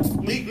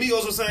saying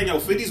Migos was saying, yo,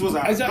 50s was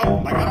out. Exactly.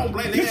 No, like, I don't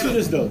blame them. Picture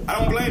this, though. I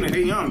don't blame them.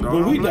 They young, dog.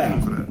 When we I don't blame die,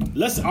 them for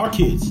that. our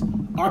kids.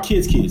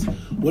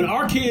 When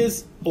our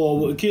kids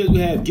or kids we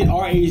have get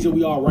our age that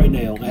we are right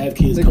now and have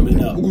kids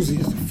coming up. Uzi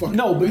is the fucking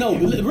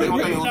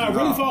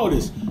really follow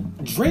this.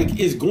 Drake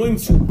is going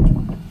to.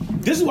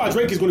 This is why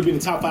Drake is going to be in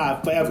the top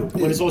 5 forever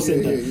when it's all said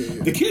and done.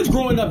 Yeah. The kids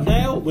growing up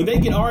now, when they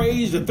get our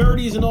age, the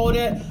 30s and all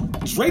that,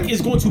 Drake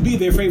is going to be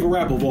their favorite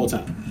rapper of all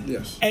time.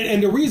 Yes.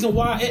 And the reason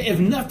why, if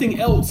nothing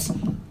else,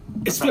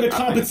 it's for the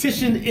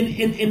competition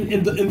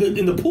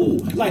in the pool.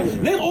 Like,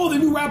 name all the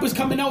new rappers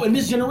coming out in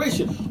this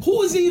generation.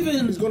 Who is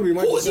even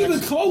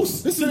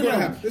close? This is going to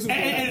happen.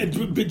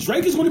 And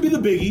Drake is going to be the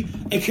Biggie,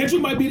 and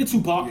Kendrick might be the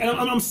Tupac. And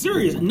I'm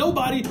serious.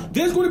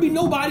 There's going to be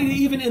nobody that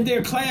even in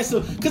their class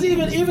of, because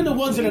even the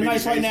ones that are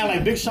nice right now,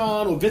 like Big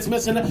Sean or Vince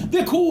Mensa,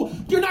 they're cool.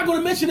 You're not going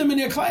to mention them in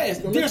their class.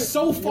 They're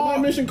so far. You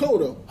might mention Cole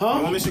though.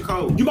 Huh? You mention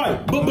Cole. You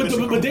might,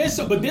 but they're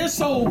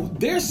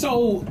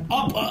so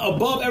up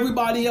above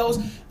everybody else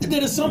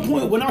that at some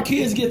point when our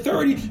kids get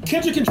 30,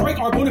 Kendrick and Drake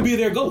are going to be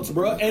their goats,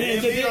 bro,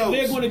 and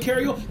they're going to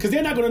carry on because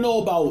they're not going to know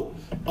about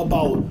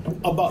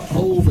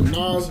Hov and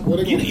Nas. We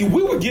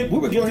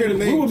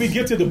would be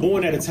gifted the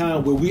born at a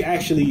time where we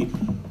actually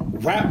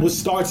rap was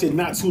started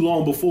not too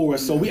long before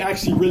us, so we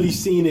actually really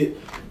seen it.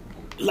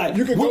 Like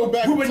you can go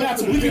back.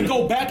 We can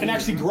go back and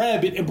actually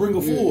grab it and bring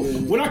it forward.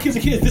 Yeah. When our kids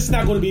are kids, this is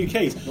not going to be the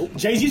case. Nope.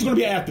 Jay-Z's going to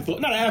be an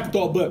afterthought, not an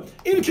afterthought, but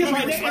even kids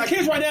right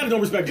now that don't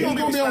respect him. He's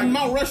going to be on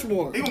Mount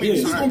Rushmore. He's going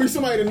to be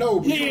somebody to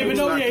know. He's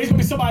going to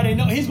be somebody they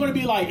know. He's going to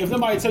be like if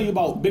somebody tell you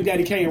about Big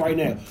Daddy Kane right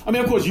now. I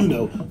mean, of course you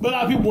know, but a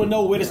lot of people wouldn't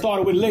know where to start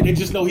or where to end. They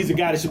just know he's a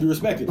guy that should be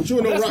respected. But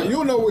you'll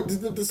know what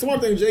the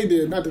smart thing Jay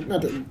did. Not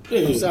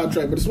the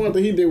sidetrack, but the smart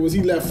thing he did was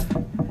he left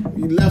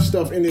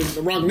stuff in his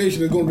Rock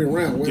Nation that's going to be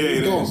around when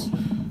he's gone.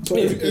 So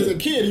as a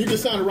kid, you can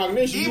sign to Rock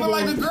Nation. Even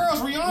like the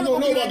girls, Rihanna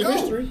gonna be that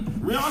goat.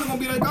 Rihanna gonna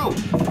be that goat.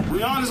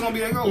 Rihanna's gonna be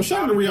that goat. Well,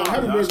 shout out to Rihanna.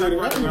 Happy birthday to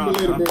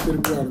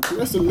Rihanna.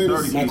 That's the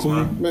latest.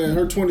 Man,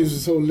 her 20s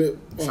is so lit.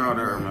 Shout out to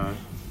her, man.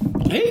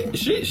 Hey,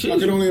 she I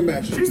can only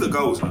imagine. She's the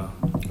GOAT, man.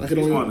 I can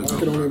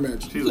only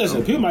imagine.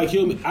 Listen, people might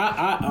kill me.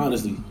 I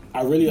honestly,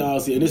 I really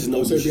honestly, and this is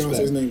no Say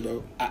disrespect. Beyonce's name,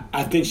 though.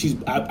 I think she's.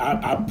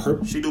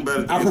 She do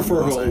better. I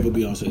prefer her over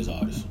Beyonce as an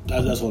artist.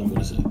 That's what I'm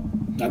gonna say.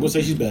 Not gonna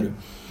say she's better,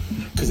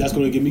 because that's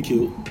gonna get me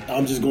killed.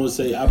 I'm just gonna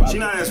say she's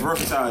not as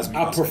versatile as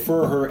Beyonce. I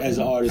prefer her as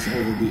an artist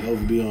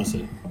over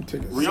Beyonce.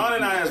 Rihanna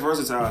not as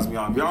versatile as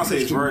Beyonce. Beyonce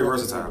is very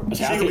versatile.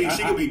 She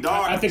could be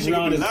dark. I think she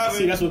could be loving.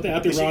 See, that's what I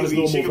think Rihanna's a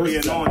little more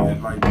versatile.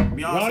 Like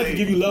Rihanna can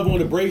give you love on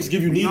the breaks,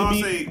 give you need to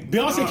be.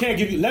 Beyonce can't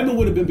give you. Lemon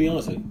would have been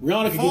Beyonce.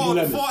 Rihanna can give you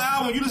Lemon. 4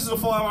 album, you listen to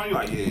 4 album, you're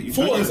like, yeah.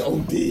 4 is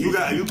OD.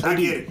 I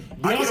get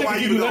it. Beyonce can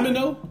give you Lemon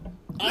though.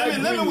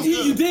 Lemon was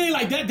good. You did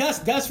like that. That's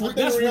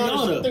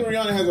Rihanna. I think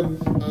Rihanna has a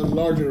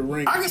larger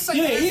range. I can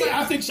say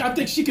I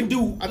think she can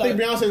do. I think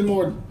Beyonce is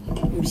more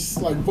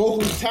like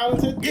vocally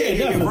talented. Yeah,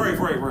 definitely.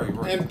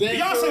 Right. And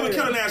Beyonce would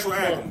kill a national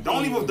anthem.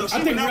 Don't even. I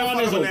think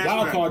Rihanna is a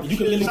wild card. You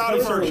can literally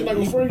play her. She's not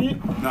gonna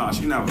Fergie. No,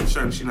 she never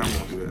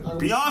gonna do that.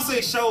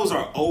 Beyonce shows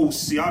are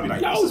OC. I'll be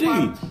like,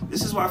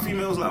 this is why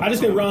females love. I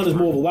just think Rihanna's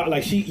more of a wild.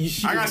 Like she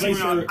can play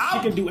her. She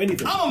can do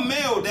anything. I'm a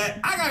male that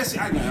I gotta see.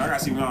 I gotta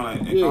see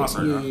Rihanna in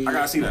concert. Yeah. I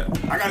gotta see that.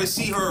 I gotta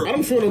see her. I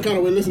don't feel no kind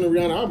of way listening to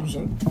Rihanna albums,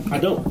 son. I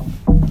don't.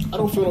 I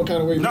don't feel no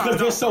kind of way. Because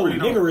they're so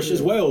niggerish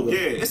as well, though.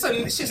 Yeah, she's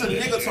a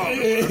nigga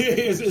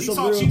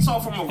talk. She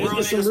talk from a real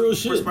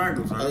nigga's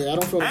perspective. Hey, I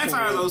don't feel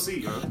Anti is OC,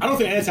 yo. I don't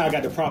think Anti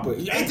got the proper.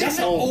 That's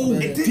an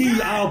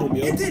OD album,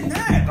 yo. It did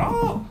not,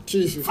 dog.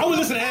 Jesus. I would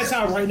listen to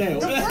Anti right now.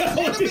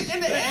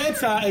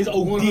 Anti is OD,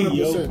 100%,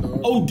 yo.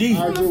 OD.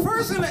 The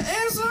first and the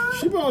answer.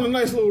 She been on a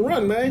nice little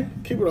run,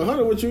 man. Keep it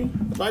 100 with you.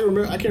 If I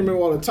can't remember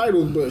all the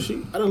titles, but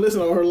I done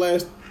listened to her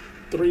last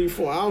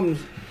 3-4 albums.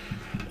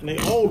 And they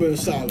all been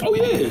solid. Oh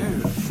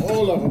yeah,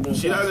 all of them been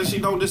solid. She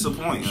don't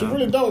disappoint. She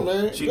really don't,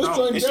 man. She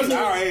don't. She's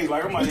our age.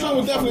 Like I'm like, this joint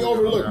was definitely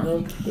overlooked,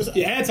 man.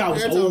 Anti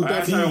was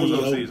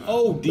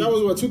OD. That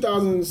was what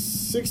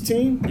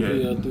 2016.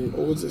 Yeah, I think.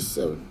 Or was it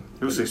 7?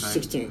 It was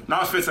 16. No, it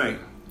was 15.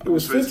 It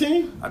was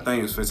 15. I think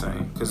it was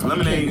 15 because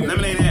Lemonade and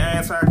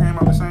Anti came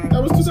out the same.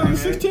 That was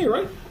 2016,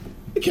 right?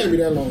 It can't be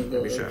that long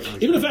ago.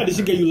 Even the fact that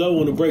she gave you love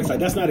on the breaks, like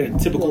that's not a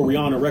typical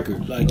Rihanna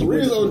record. Like it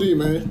is OD,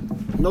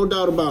 man. No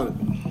doubt about it.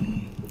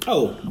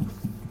 Oh,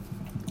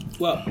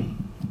 well,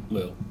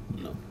 no.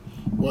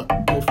 What?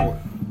 Go for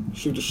it.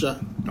 Shoot the shot.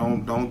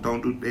 Don't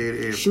do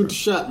dead. Shoot the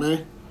shot,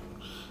 man.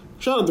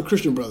 Shout out to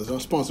Christian Brothers. I'm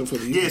sponsored for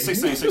the year. Yeah,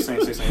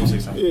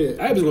 16.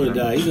 Yeah. Abby's going to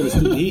die. He's in the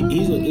studio.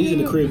 He's in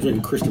the crib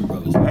drinking Christian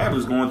Brothers.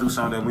 Abby's going through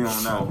something that we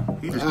don't know.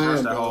 He just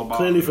crushed that whole bottle.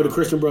 Clearly for the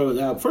Christian Brothers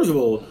album. First of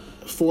all,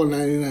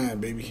 $4.99,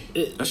 baby.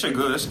 That shit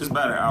good. It's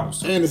better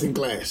albums. And it's in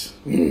glass.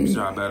 It's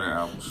not better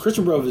albums.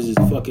 Christian Brothers is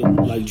fucking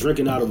like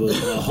drinking out of a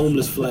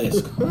homeless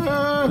flask.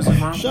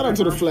 Shout out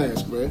to the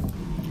flask, man.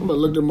 I'm gonna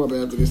look them up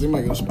after this. They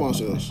might gonna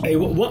sponsor us. Hey,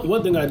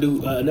 one thing I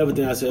do, another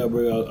thing I said, I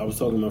was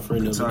talking to my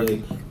friend the other day.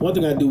 One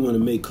thing I do want to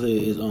make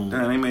clear is damn,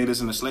 they made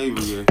this in the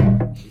slavery year.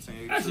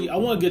 Actually, I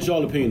want to get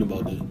y'all opinion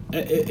about this.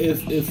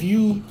 If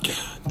you,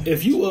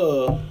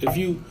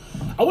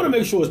 I want to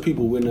make sure it's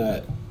people we're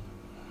not.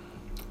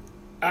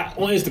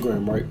 On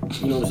Instagram, right?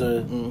 You know what I'm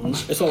saying?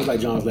 Mm-hmm. It's always like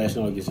John's last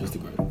night against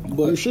Instagram.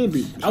 But you should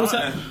be. There's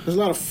a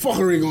lot of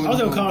fuckery going on. I was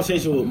having a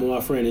conversation with my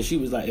friend, and she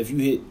was like, if you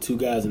hit 2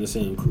 guys in the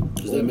same crew,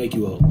 does that make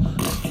you a hoe?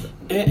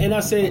 And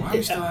I said, why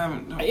we still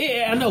haven't?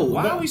 Yeah, I know.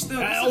 Why are we still?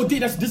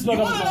 This is what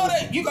you want to know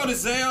that you go to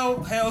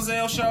Hell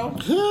Zell show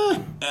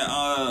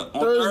on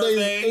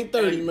Thursday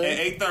 8:30, man.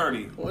 At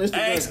 8:30.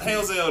 Ask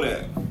Hell Zell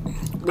that.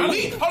 Hold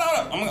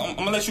up. I'm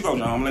gonna let you go,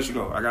 John. I'm gonna let you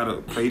go. I gotta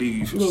pay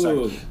these.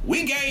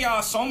 We gave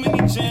y'all so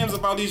many gems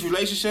about these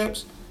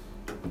relationships.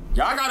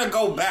 Y'all gotta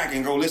go back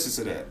and go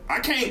listen to that. I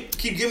can't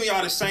keep giving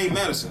y'all the same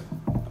medicine.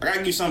 I gotta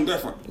give you something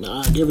different.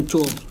 Nah, give it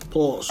to him.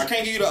 Pause. I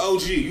can't give you the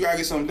OG. You gotta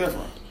get something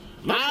different.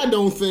 I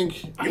don't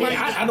think.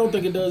 I don't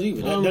think it does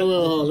either. Let me.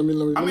 All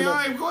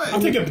right, go ahead. I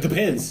think it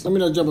depends. Let me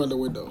not jump out the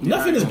window.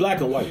 Nothing is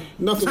black and white.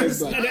 Nothing is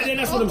black. And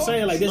that's what I'm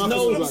saying. Like there's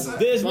no.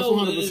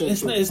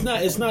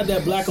 It's not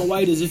that black and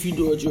white as if you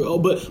do it your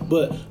own.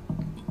 But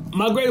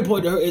my greater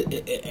point to her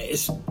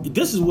is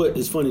this is what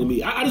is funny to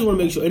me. I just want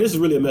to make sure, and this is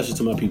really a message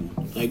to my people.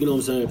 Like you know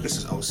what I'm saying. This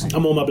is OC.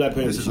 I'm on my Black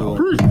Panther show.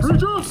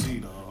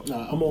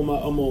 Nah, I'm on my.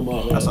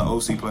 That's an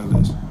OC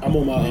playlist. I'm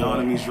on my.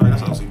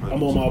 That's OC playlist.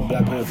 I'm on my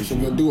Black Panther show.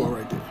 You're doing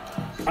right there.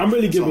 I'm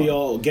really giving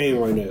y'all game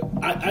right now.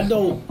 I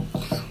don't.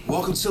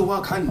 Welcome to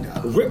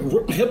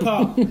Wakanda. Hip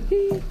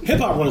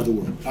hop runs the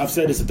world. I've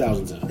said this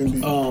 1,000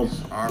 times.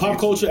 Pop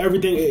culture,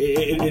 everything,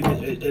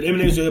 it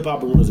emanates from hip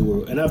hop and runs the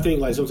world. And I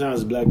think like sometimes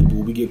as black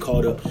people, we get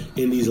caught up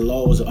in these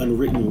laws or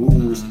unwritten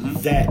rules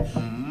that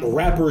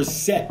rappers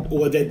set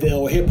or that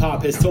hip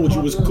hop has told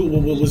you was cool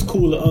or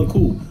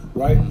uncool,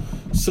 right?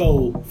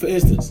 So, for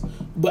instance,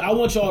 but I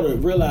want y'all to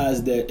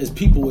realize that as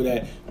people with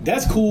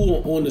that's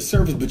cool on the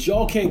surface, but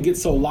y'all can't get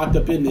so locked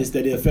up in this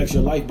that it affects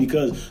your life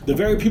because the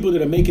very people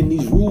that are making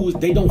these rules,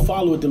 they don't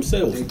follow it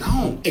themselves. They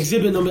don't.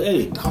 Exhibit number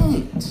 8.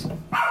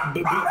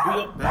 They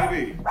don't.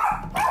 Baby.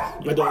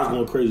 My dog's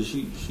going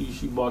crazy.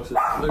 She barks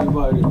at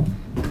everybody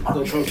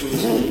that comes to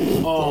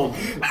me.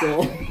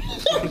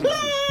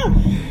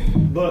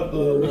 But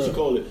what you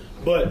call it?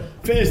 But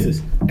for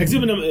instance,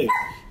 exhibit number 8.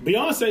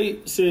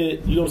 Beyonce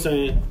said, you know what I'm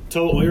saying,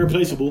 told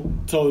Irreplaceable,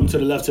 told him to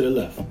the left.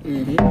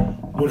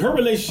 Mm-hmm. When her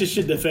relationship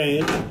shit the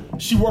fan,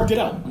 she worked it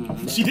out.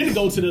 Mm-hmm. She didn't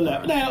go to the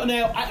left.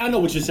 Now, I know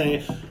what you're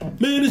saying.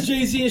 Man, it's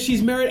Jay-Z and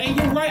she's married. And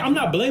you're right, I'm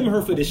not blaming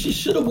her for this. She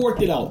should have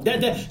worked it out.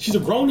 That she's a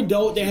grown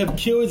adult. They have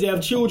kids. They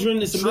have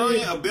children. It's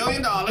 $1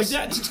 billion.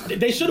 Exactly.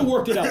 They should have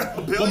worked it out.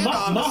 But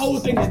my whole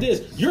thing is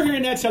this. You're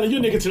hearing that telling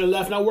your nigga to the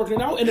left, not working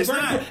it out. And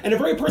the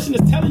very person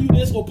that's telling you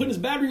this or putting his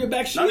battery in your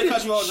back, she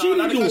didn't do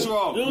it.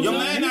 Your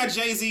man not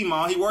Jay-Z,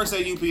 ma. He works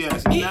at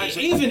UPS.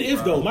 Even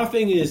if, though, my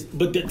thing is,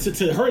 but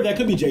to her, that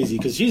could be Jay-Z,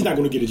 because she's not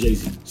going to get a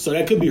Jay-Z. So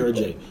that could be her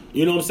Jay.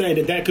 You know what I'm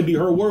saying? That could be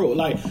her world.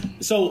 Like,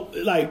 so,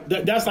 like,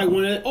 that's like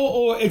when,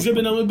 or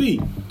exhibit number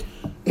B.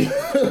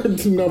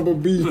 Number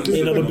B.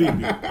 Number B.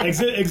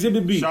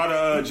 Exhibit B. Shout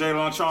out to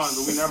Jaylon Chon,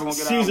 but we never going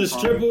to get out. She's a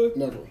stripper.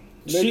 Never.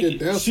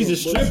 She's a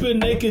stripper,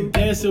 naked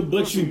dancer,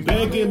 but you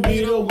begging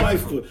me to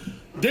wife her.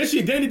 Then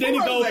he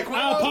goes,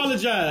 I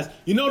apologize.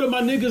 You know that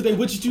my niggas, they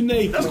with you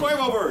naked. That's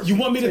Quavo verse. You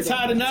want me to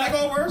tie the knot?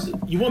 Quavo verse.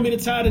 You want me to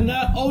tie the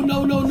knot? Oh,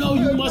 no,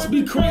 you must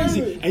be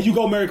crazy. And you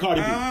go marry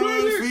Cardi B.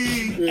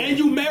 And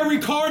you marry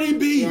Cardi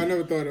B. No, I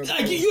never thought of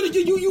that. Like, you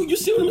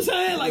see what I'm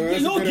saying? Like,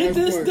 you don't get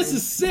this? This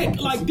is sick.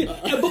 Like, but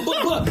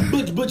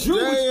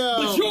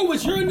you're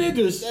with your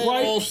niggas,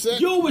 right?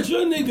 You're with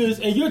your niggas,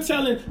 and you're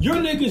telling your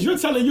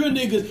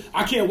niggas,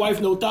 I can't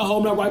wife no thigh hole,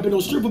 I'm not wiping no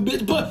stripper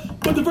bitch.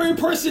 But the very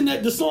person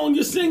that the song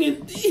you're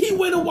singing, he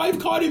went and wife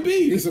Cardi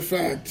B. It's a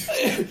fact.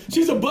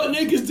 She's a butt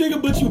naked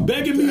nigga, but you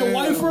begging me to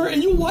wife her,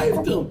 and you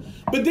wifed them.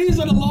 But these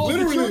are the laws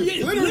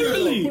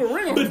literally.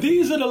 But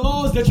these are the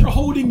laws that you're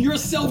holding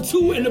yourself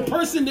to, and the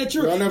person that's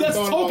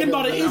talking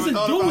about it isn't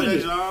doing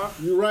it.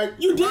 You're right.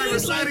 You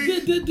did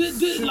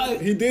like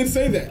he did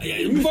say that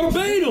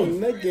verbatim.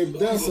 Naked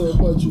dancer,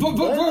 but you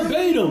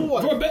verbatim.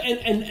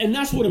 And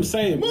that's what I'm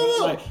saying, bro.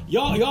 Like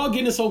y'all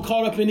getting so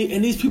caught up in it,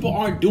 and these people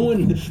aren't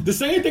doing the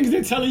same things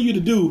they're telling you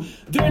to do.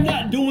 They're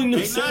not doing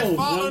themselves. They're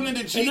not following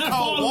the G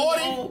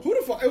code. Who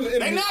the fuck?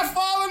 They're not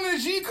following the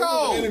G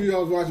code. An interview I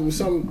was watching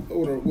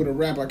with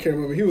a rapper, I can't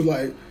remember. He was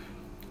like,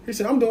 he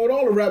said, I'm doing what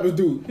all the rappers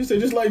do. He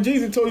said, just like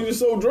Jeezy told you to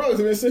sell drugs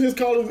and then sent his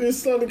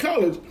son to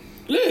college.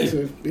 Yeah.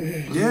 Said,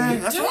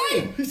 that's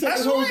right. He said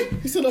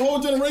he said the whole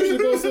generation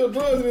is going to sell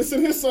drugs and then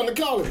send his son to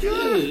college.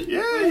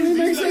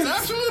 He's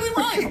absolutely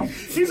right.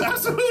 He's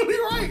absolutely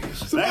right.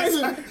 So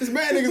there's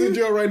mad niggas in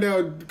jail right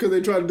now because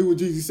they try to do what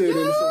Jeezy said in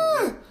the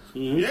song.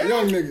 Mm-hmm. Yeah.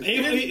 Young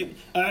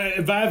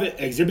niggas.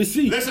 Exhibit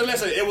C.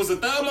 Listen. It was a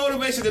thug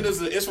motivation. It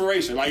was an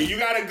inspiration. Like you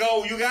gotta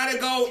go to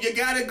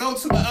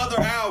the other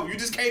album. You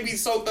just can't be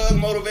so thug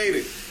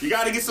motivated. You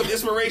gotta get some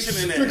inspiration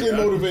in there. Strictly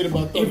motivated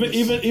by thugs.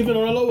 Even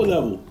on a lower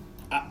level.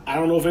 I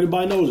don't know if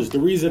anybody knows this. The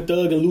reason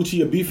Thug and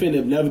Lucci are beefing,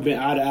 have never been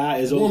eye to eye,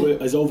 is over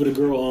the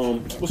girl.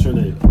 What's her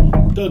name?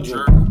 Thug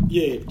Jerica.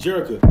 Yeah,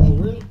 Jerica. Oh,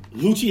 really?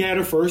 Lucci had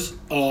her first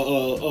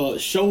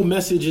show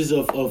messages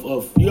of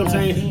you know what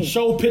I'm saying?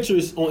 Show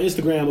pictures on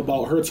Instagram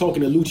about her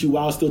talking to Lucci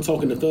while still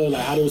talking to Thug,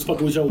 like how they was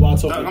fucking with each other while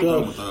talking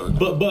to Thug.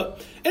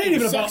 But it ain't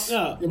even about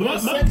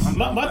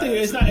my thing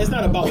is it's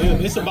not about him.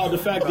 It's about the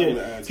fact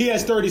that he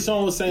has 30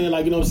 songs saying,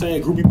 like, you know what I'm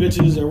saying, groupie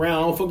bitches and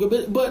round fuck a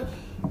bit, but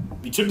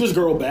you took this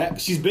girl back.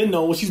 She's been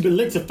known. She's been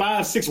linked to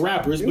 5-6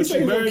 rappers, but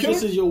she married.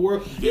 This is your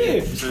world.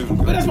 Yeah,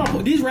 but that's my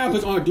point. These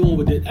rappers aren't doing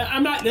with it.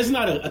 I'm not. That's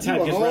not an attack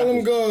against all rappers.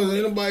 Them guns.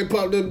 Ain't nobody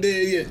popped up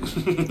dead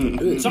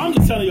yet. So I'm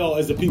just telling y'all,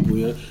 as the people,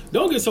 yeah,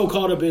 don't get so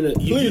caught up in it.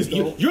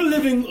 You're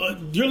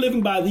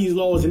living by these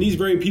laws, and these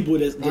very people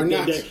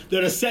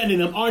that are setting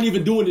them aren't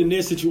even doing it in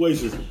their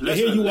situations.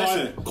 Here you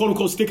are, quote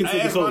unquote, sticking to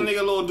the code. As my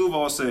nigga Lil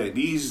Duval said,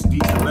 these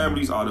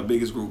celebrities are the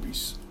biggest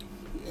groupies.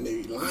 And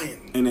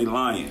they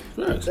lying.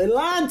 Right. They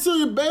lying to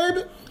you,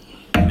 baby.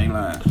 And they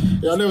lying.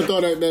 Yeah, I never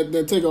thought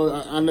that take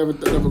on. I never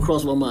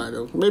crossed my mind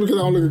though. Maybe because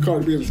I don't look at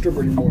Cardi B as a stripper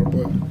anymore.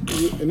 But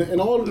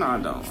in all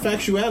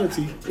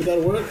factuality, is that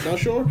a word? Not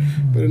sure.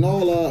 But in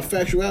all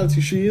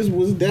factuality, she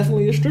was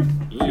definitely a stripper.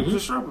 Yeah, he was a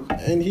stripper.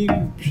 And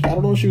I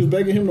don't know if she was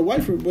begging him to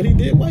wife her, but he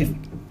did wife her.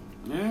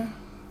 Yeah.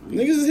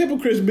 Niggas is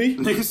hypocrites, B.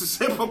 Niggas is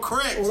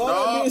hypocrites, With all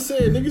that being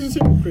said, niggas is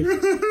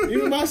hypocrites.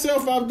 Even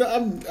myself, I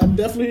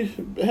definitely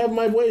have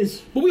my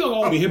ways. But we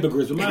all be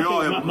hypocrites. But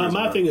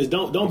my thing is,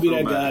 don't be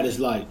that guy that's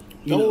like,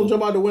 don't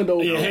jump out the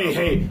window. Yeah,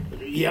 hey,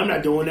 I'm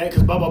not doing that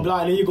because blah blah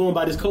blah. And then you're going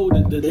by this code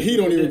that he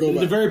don't even go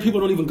by. The very people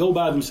don't even go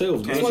by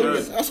themselves.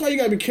 That's why you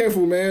gotta be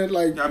careful, man.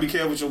 Like, gotta be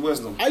careful with your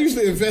wisdom. I used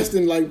to invest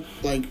in like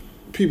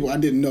people I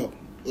didn't know.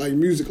 Like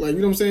music, like,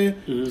 you know what I'm saying?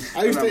 Mm-hmm.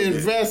 I used to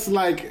invest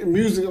like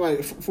music,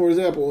 like for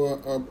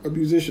example, a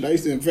musician. I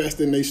used to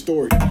invest in their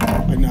story.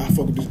 Like, nah, I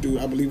fuck with this dude.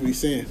 I believe what he's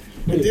saying.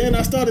 And then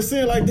I started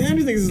saying, like, damn,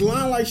 these niggas is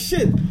lying like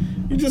shit.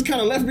 You just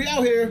kind of left me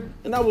out here,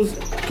 and I was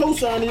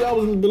co-signing you. I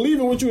was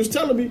believing what you was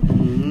telling me.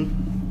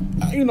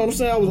 Mm-hmm. You know what I'm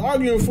saying? I was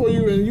arguing for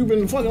you, and you've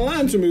been fucking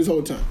lying to me this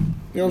whole time.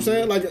 You know what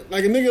I'm saying? Like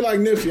a nigga like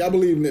Nipsey. I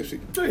believe Nipsey.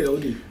 Hey,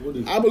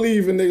 I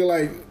believe a nigga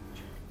like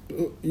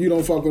you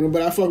don't fuck with him,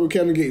 but I fuck with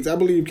Kevin Gates. I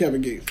believe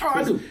Kevin Gates. Oh,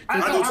 I do.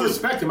 I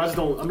respect him. I just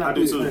don't. I'm not. I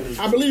do too.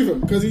 I believe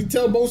him because he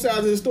tell both sides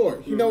of his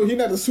story. You know, he's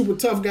not a super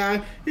tough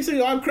guy. He said,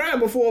 "Yo, I've cried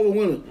before over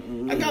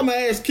women. I got my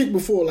ass kicked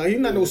before. Like he's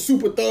not no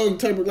super thug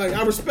type of. Like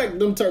I respect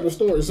them type of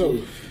stories. So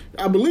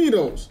I believe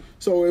those.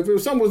 So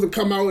if someone was to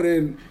come out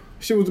and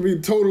she was to be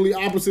totally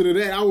opposite of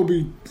that, I would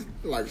be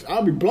like,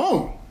 I'd be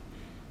blown.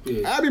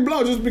 Yeah. I'd be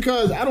blown just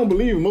because I don't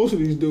believe most of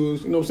these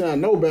dudes. You know what I'm saying? I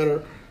know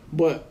better,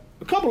 but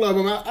a couple of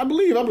them, I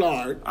believe. I'm like,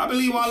 all right. I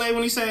believe Wale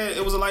when he said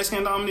it was a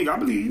light-skinned Dominique. I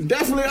believe.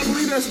 Definitely, I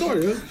believe that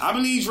story. Huh? I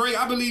believe Drake.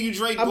 I believe you,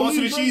 Drake. Going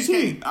to the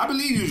cheesecake. Too. I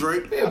believe you,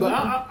 Drake. Yeah, but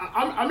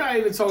I'm not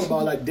even talking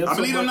about like them. I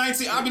believe them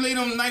 19. I believe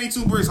them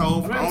 92 bricks,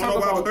 ho. I don't know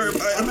about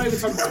everybody. I'm not even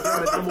talking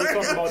about them. I'm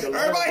talking about the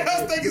everybody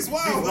else think it's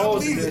wild. I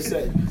believe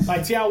it.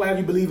 Like T.I. will have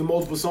you believe in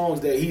multiple songs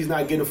that he's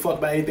not getting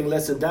fucked by anything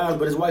less than dimes,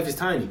 but his wife is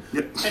tiny.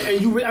 Yep.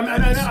 And you, I'm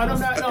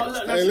not. No,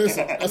 hey,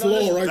 listen, that's a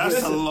law right there.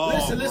 That's a law.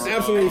 Listen,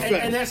 absolutely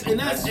fact. And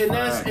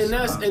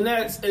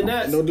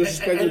that's no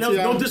disrespect to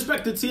T.I. No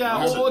disrespect to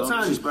T.I. or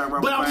Tiny.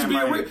 But I'm just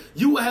being real.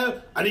 You will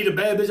have, I need a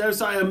bad bitch every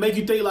time and make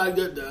you think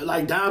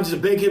like Dimes is a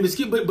big him,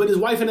 but his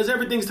wife and his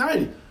everything's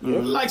tiny.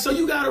 Mm-hmm. Like so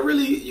you gotta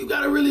really.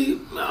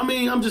 I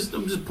mean, I'm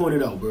just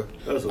pointing out, bro.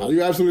 That's all.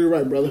 You're absolutely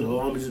right, brother.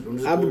 I'm just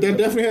that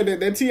definitely had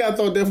that T.I.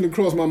 thought definitely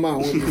crossed my mind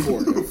once before.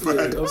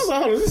 I was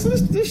like, hold on,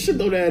 this shit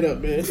don't add up,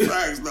 man.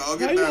 Facts,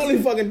 dog. How you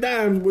only fucking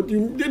dimes, but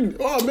you didn't?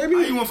 Oh, maybe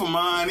he went for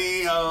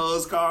money,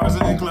 hoes, cars,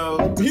 and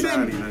clothes. He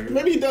didn't.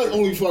 Maybe he does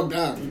only fuck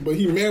dimes, but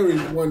he married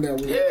one that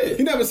was. Yeah.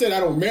 He never said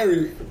I don't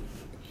marry.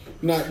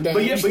 Not that.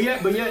 But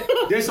yet,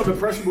 there's some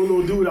impressionable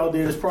little dude out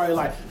there that's probably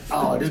like,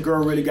 oh, this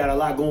girl really got a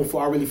lot going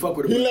for. I really fuck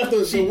with her. He left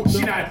her. She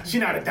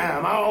not a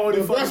dime. I don't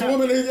really fuck with her. Best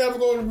woman he's ever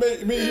going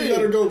to meet. He let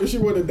her go because she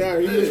wasn't a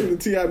dime. He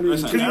listened to T.I.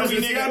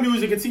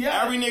 music.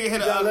 Every nigga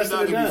hit an ugly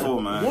ducky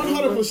before, man.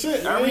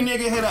 100%. Every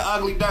nigga hit an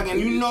ugly duck, and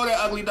you know that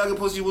ugly ducky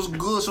pussy was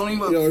good. So don't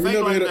even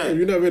fake like that. If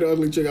you never hit an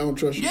ugly chick, I don't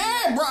trust you.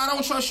 Yeah, bro, I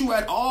don't trust you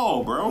at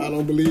all, bro. I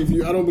don't believe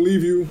you. I don't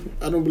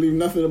believe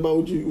nothing about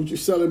what you're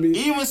selling me.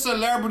 Even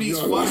celebrities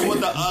fuck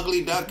with the ugly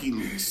ducky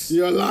loose.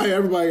 You're a liar.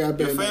 Everybody got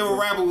bad. Your favorite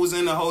rapper was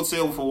in the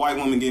hotel for white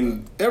women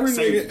getting every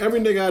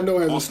nigga I know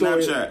has a story. On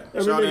Snapchat.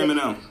 Shout out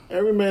Eminem.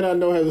 Every man I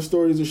know has a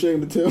story he's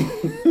ashamed to tell.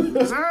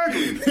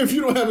 Exactly. If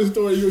you don't have a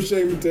story you're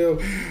ashamed to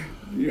tell,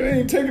 you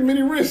ain't taking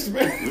many risks,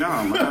 man.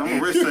 Nah, man. I'm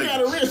a risk taker. You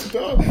got a risk,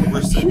 dog.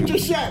 Shoot your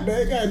shot,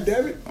 man. God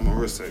damn it. I'm a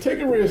risk taker. Take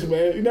a risk,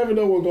 man. You never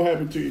know what's going to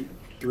happen to you.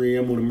 3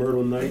 a.m. on a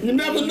Myrtle night. You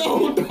never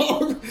know,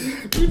 dog.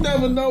 You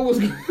never know what's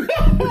going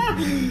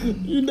to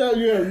You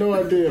have no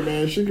idea,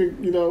 man. She could,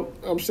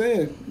 I'm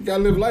saying, you got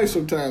to live life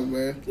sometimes,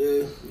 man.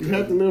 Yeah. You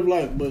have to live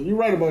life, but you're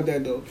right about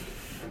that, though.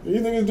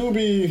 These niggas do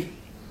be...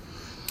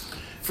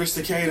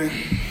 Sophisticated.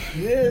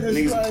 Yeah,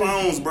 niggas are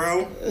clones,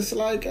 bro. It's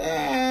like,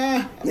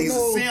 niggas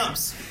are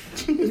simps.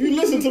 If you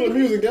listen to the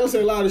music, they'll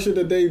say a lot of shit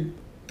that they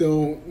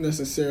don't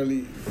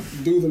necessarily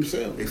do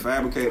themselves. They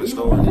fabricate a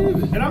story.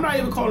 And I'm not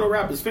even calling the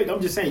rappers fake. I'm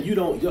just saying you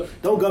don't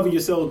govern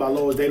yourselves by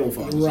laws they don't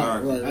follow.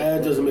 Right.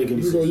 That doesn't make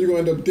any sense. You're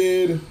going to end up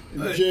dead,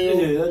 in jail.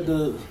 Yeah, that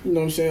does. You know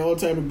what I'm saying? All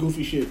type of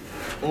goofy shit.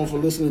 All for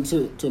listening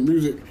to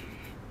music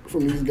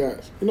from these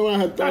guys. You know what I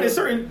had thought? There's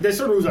certain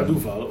rules I do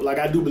follow. Like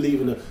I do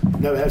believe in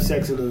never have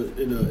sex with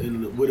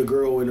a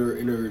girl in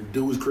her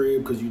dude's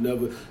crib because you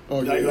never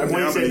when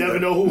you say never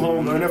know who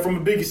home and that from a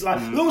biggie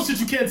like little shit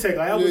you can't take.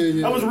 Like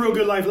that was a real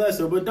good life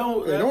lesson, but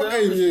don't.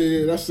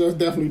 That's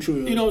definitely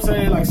true. You know what I'm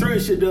saying? Like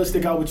certain shit does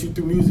stick out with you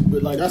through music,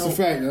 but like that's a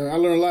fact. I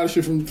learned a lot of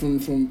shit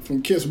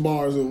from Kiss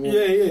bars or I learned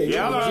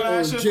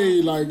that shit.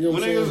 Jay, like you know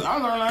what I'm saying? I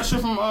learned that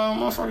shit from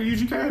motherfucker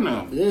UGK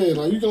now. Yeah,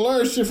 like you can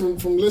learn shit from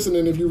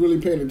listening if you're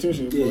really paying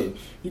attention. Yeah. But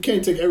you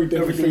can't take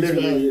everything for face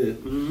value. Yeah.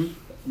 Mm-hmm.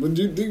 But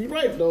you're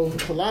right though.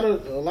 A lot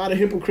of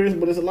hypocrites,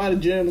 but there's a lot of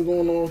jams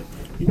going on.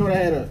 You know what I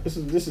had this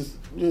is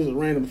a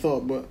random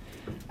thought, but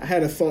I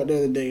had a thought the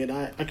other day, and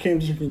I came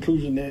to the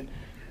conclusion that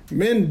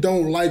men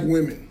don't like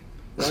women,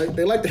 right?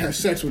 They like to have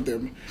sex with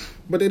them,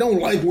 but they don't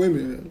like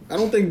women. I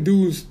don't think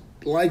dudes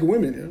like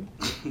women.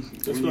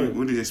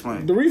 What did you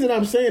explain? The reason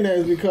I'm saying that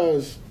is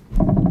because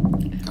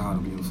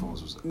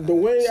the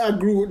way I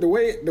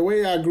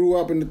grew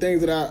up, and the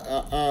things that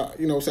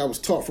I was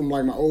taught from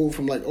like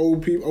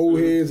old people, old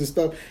heads and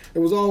stuff. It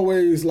was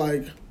always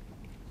like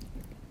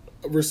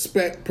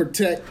respect,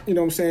 protect. You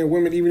know what I'm saying?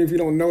 Women, even if you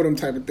don't know them,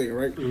 type of thing,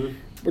 right? Mm-hmm.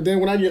 But then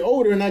when I get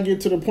older and I get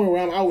to the point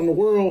where I'm out in the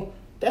world,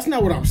 that's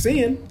not what I'm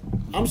seeing.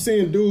 I'm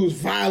seeing dudes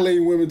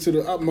violating women to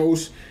the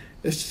utmost.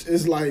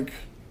 It's like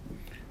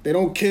they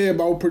don't care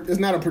about. It's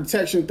not a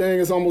protection thing.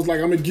 It's almost like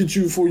I'm gonna get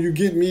you before you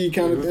get me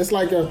kind of. It's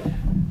like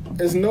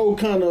there's no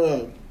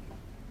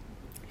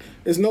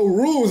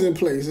rules in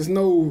place. There's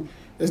no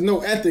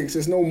ethics.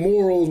 There's no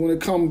morals when it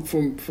comes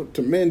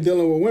to men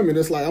dealing with women.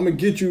 It's like I'm gonna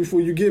get you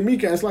before you get me.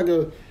 It's like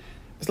a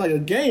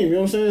game. You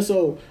know what I'm saying?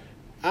 So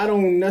I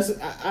don't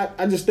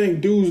I just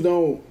think dudes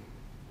don't.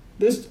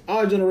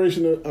 Our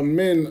generation of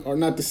men are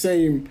not the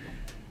same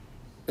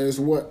as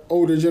what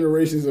older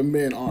generations of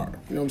men are.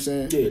 You know what I'm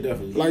saying? Yeah,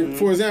 definitely. Like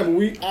for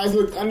example, I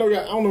don't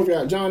know if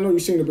y'all, John, I know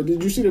you've seen it, but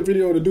did you see the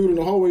video of the dude in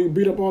the hallway who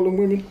beat up all them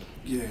women?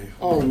 Yeah.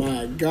 Oh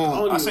my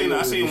god. I seen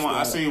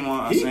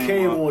one. He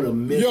came on a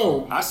mission.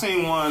 Yo, I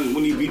seen one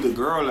when he beat the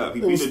girl up.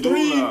 He beat the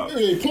dude up.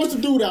 He punched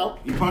the dude out.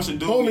 He punched the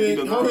dude. He beat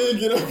the girl.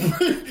 Get up.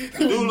 The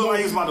dude looked like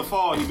he was about to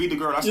fall. He beat the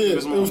girl. I seen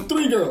this one. It was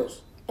 3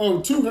 girls.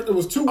 It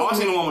was 2 women. I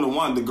seen the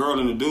one with the girl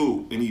and the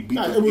dude, and he beat.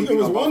 It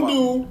was one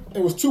dude.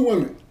 It was 2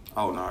 women.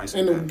 Oh no, I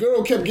and the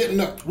girl kept getting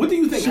up. What do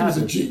you think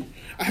happened? She was a G.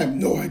 I have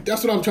no idea.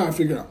 That's what I'm trying to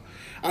figure out.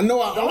 I know.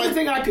 The only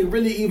thing I could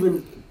really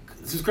even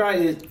subscribe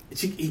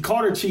is he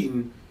caught her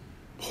cheating.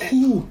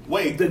 Who?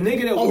 Wait, the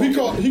nigga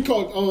that he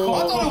called.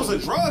 I thought it was a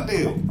drug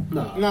deal.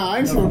 Nah, I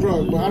ain't seen no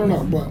drugs, but I don't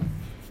know. But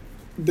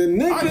the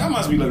nigga, I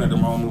must be looking at the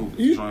wrong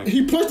movie.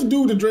 He punched the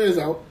dude with the dreads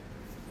out.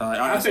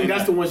 I think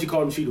that's the one she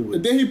called him cheating with.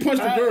 And then he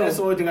punched the girl. That's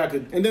the only thing I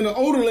could. And then the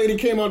older lady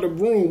came out the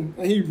room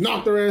and he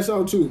knocked her ass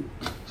out too.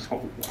 Oh,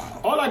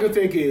 wow. All I can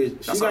think is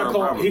he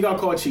got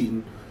caught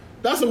cheating.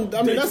 That's a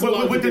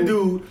lot with the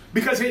dude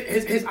because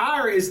his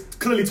ire is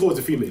clearly towards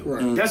the female.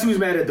 Right. That's who he's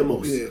mad at the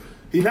most. Yeah.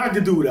 He knocked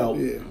the dude out.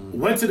 Yeah.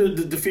 Went to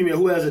the female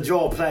who has a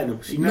jaw platinum.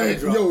 She never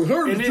dropped. Yo,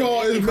 her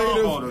jaw is made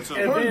of.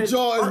 Her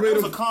jaw is made of. That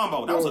was a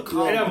combo. That was a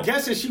combo. And I'm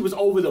guessing she was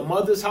over the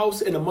mother's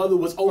house, and the mother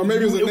was over. Or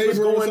maybe it was a neighbor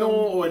going on,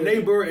 or a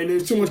neighbor, and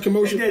then too much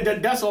commotion.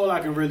 That's all I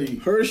can really.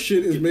 Her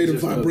shit is made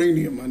of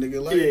vibranium, my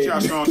nigga. Like,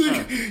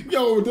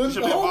 yo, the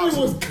homie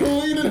was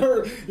cleaning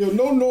her. Yo,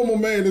 no normal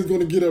man is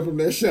gonna get up from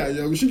that shot,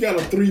 yo. She got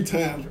her 3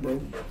 times,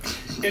 bro.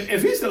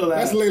 If he's still alive,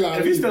 that's Layla.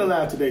 If he's still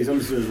alive today,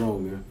 something serious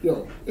wrong, man.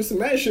 Yo, it's some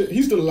mad shit.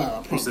 He's still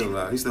alive. He's still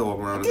alive. He's still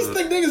walking around. These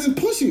niggas is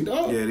pussy,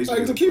 dog. Yeah, these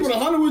like to keep it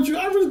 100 with you.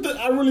 I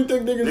really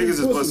think niggas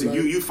is pussy.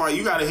 Like. You fight.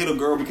 You gotta hit a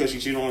girl because she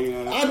cheated on you.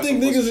 I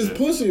think niggas is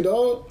pussy,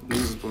 dog.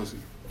 Niggas is pussy.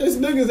 It's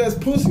niggas that's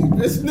pussy.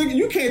 It's nigga.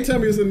 You can't tell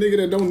me it's a nigga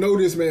that don't know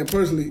this man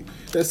personally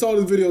that saw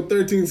this video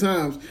 13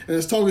 times and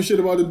is talking shit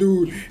about the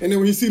dude, and then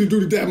when he see the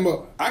dude, he dap him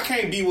up. I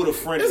can't be with a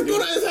friend. It's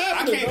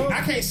happening.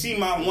 I can't see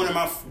one of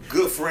my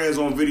good friends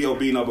on video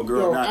beating up a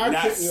girl,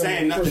 not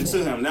saying nothing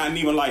to him, not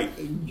even like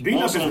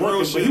beating up some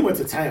real shit. But he went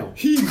to town.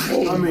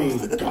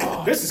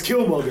 This is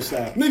Killmonger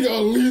style. Nigga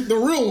unleashed the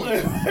real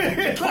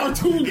one.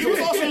 Cartoon. He was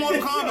also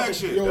Mortal Kombat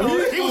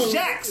shit. He was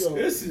Jax.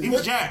 He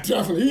was Jax.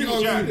 Definitely. He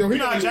was Jax. You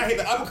know how Jack hit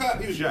the uppercut?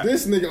 He was Jax.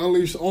 This nigga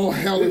unleashed all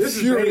hell and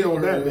fury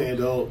on that man,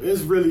 though. It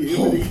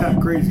really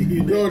got crazy.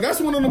 Yo, that's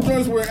one of the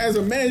points where, as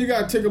a man, you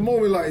gotta take a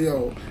moment like,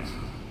 yo,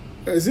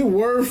 is it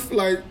worth,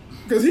 like,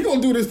 because he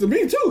gonna do this to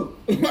me too.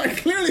 Like,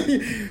 clearly,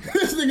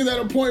 this nigga's at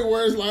a point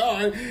where it's like, all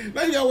right,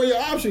 now you gotta weigh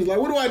your options. Like,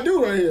 what do I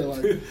do right here?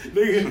 Like,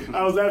 nigga,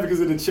 I was laughing because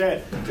in the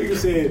chat, nigga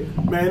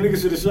said, man,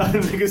 nigga should have shot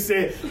him. Nigga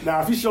said,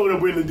 nah, if he showed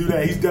up willing to do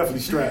that, he's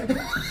definitely strapped.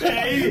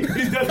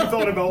 He's definitely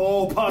thought about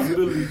all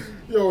possibilities.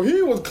 Yo,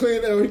 he was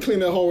clean. He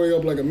cleaned that hallway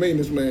up like a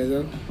maintenance man,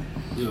 yo.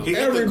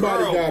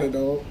 Everybody got it,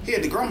 dog. He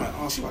had the girl, like,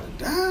 oh, she about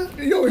to die?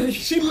 Yo,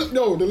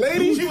 the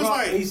lady. She was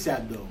like,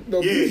 ASAP, though.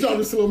 No, he dropped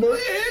the slow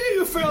motion.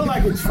 Yeah, nigga felt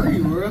like a tree,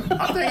 bro.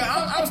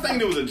 I was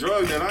thinking it was a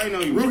drug that I didn't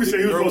know he was. Ruby said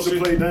he was supposed to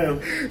play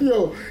down.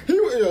 Yo,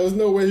 there's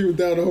no way he was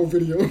down the whole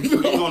video. He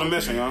was on a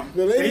mission, y'all.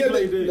 The lady at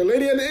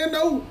the end,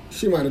 though,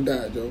 she might have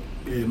died, yo.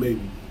 Yeah,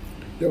 maybe.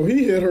 Yo,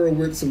 he hit her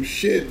with some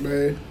shit,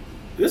 man.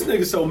 This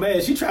nigga so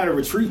mad, she tried to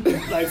retreat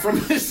like from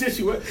this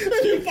situation.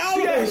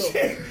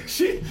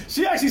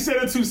 She actually said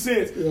her 2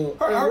 cents. Yo,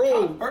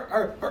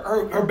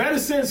 her better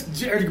sense,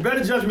 her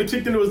better judgment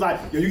kicked in. It was like,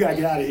 yo, you gotta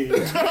get out of here.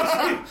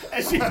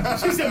 And she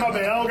said, my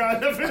man, I don't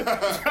got nothing.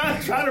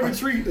 Trying to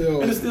retreat,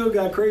 and it still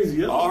got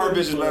crazy. All her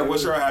bitches like,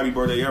 wish her a happy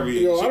birthday every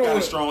year. She got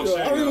a strong shit.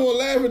 I don't even want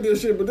to laugh at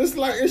this shit, but this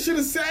shit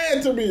is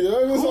sad to me.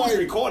 It was like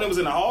recording. It was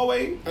in the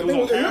hallway. It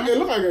looked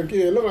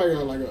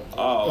like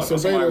a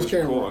surveillance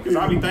camera. Because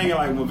I be thinking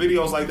like with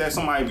videos like that,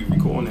 somebody be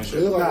recording that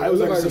shit. It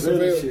was like a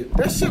surveillance shit.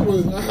 That shit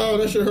was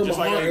that shit hurt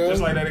my heart.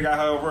 Just like that, it got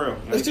her real.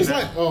 It's just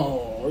like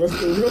we're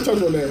gonna talk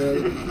about that.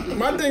 Man.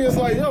 My thing is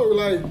like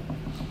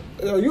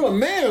you a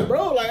man,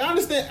 bro. Like, I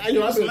understand.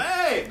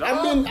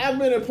 I've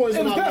been at points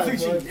in my life.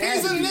 He's a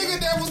nigga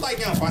that was like,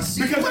 yo, if I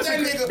see because that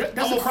nigga,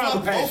 that's a crime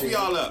of passion. Both of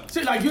y'all up.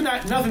 See, like,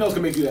 nothing else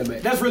can make you that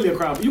mad. That's really a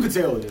crime. You can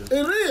tell it is.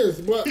 It is,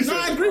 but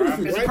I agree with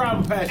you. It's a crime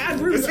of passion. I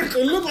agree with you.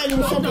 It looked like it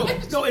was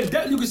something. No, you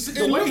can see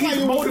the way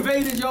he's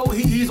motivated, yo.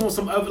 He's on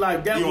some other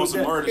like that. He on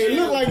some murder. It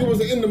looked like it was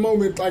in the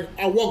moment. Like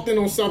I walked in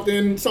on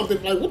something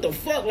like what the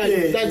fuck, like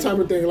that type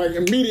of thing, like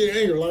immediate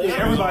anger. Like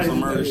everybody some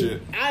murder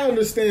shit. I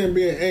understand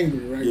being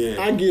angry, right?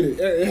 Yeah. I get it.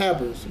 It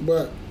happens.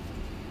 But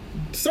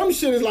some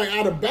shit is like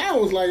out of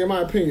bounds, like in my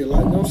opinion.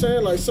 Like, you know what I'm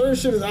saying? Like certain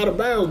shit is out of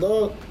bounds,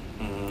 dog.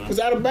 It's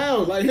out of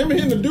bounds. Like him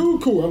hitting the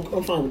dude, cool.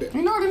 I'm fine with that.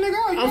 You know the nigga.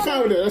 I'm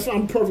fine with that.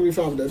 I'm perfectly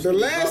fine with that. The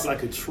last,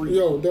 like a tree.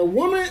 Yo, the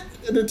woman,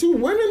 the 2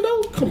 women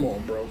though. Come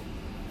on, bro.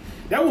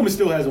 That woman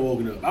still hasn't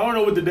woken up. I don't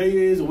know what the day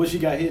is or what she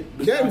got hit.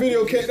 That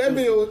video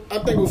I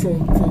think was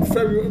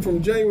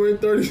from January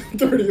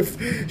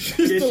 30th.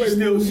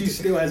 She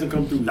still hasn't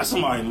come through. That's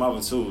somebody's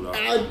mother too, though.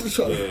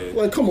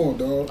 Like, come on,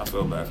 dog. I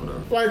feel bad for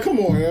her. Like, come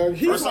on, man.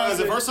 First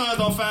sons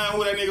don't find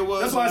who that nigga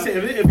was. That's why I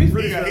said if he's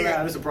really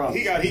alive, it's a problem.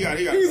 He got.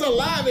 He's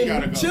alive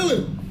and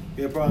chilling.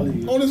 Yeah,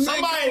 probably. On his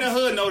Somebody in the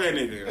hood know that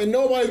nigga. And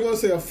nobody's gonna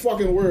say a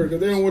fucking word because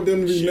they don't want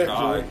them to be Shit, next.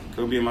 all right.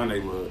 Could be in my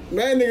neighborhood.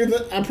 Man,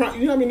 niggas,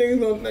 you know how many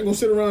niggas not gonna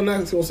sit around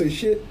not gonna say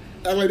shit?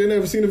 Act like they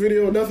never seen the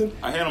video or nothing.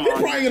 I had him He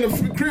already. probably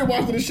in the crib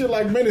watching this shit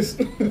like Menace.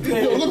 Yo,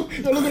 look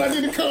at that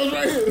nigga Cuz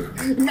right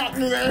here.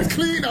 Knocking his ass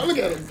clean. Now look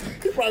at him.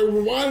 He probably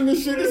rewinding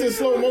this shit. This is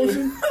slow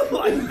motion.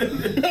 Look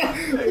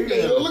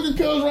at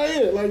Cuz right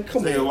here. Like,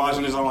 come Nigga on.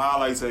 watching his own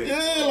highlight tape.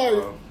 Yeah,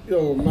 like,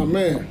 yo, my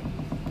man.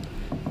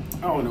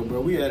 I don't know,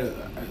 bro. We had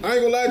I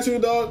ain't gonna lie to you,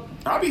 dog.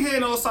 I be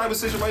hearing those type of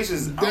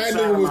situations. That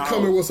nigga was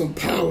coming with some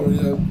power,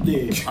 yo.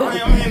 Yeah.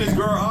 I'm hearing this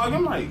girl argue.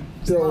 I'm like,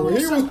 Yo,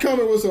 he was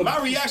coming with some. my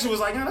reaction was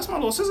like, yeah, that's my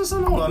little sister.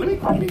 Son, hold on,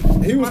 let me.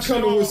 He was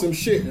coming with some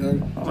shit, yo.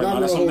 Like,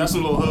 that's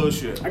some little hood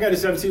shit. I got a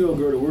 17-year-old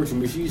girl that works for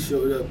me. She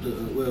showed up.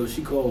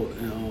 She called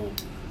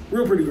and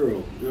real pretty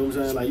girl. You know what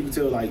I'm saying? Like you can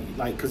tell,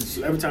 like, cause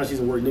every time she's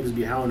at work, niggas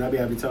be hounding. I be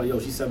having to tell her, yo,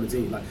 she's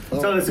 17. Like,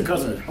 tell her it's a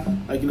customer.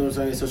 Like, you know what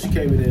I'm saying? So she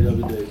came in there the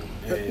other day.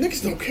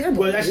 Niggas don't care about.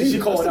 Well, actually, she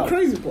called out. That's the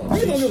crazy part.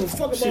 Niggas don't give a fuck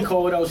about. She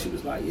called out. She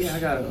was like, yeah, I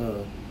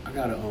gotta.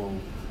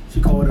 She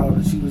called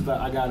out. She was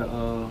like,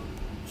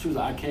 she was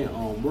like, I can't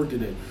work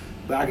today.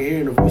 But I could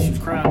hear in her voice, she was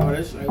crying all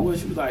that. She's like, what?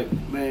 She was like,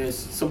 man,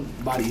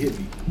 somebody hit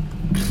me.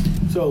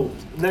 So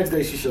next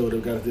day she showed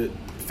up, got the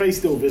face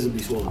still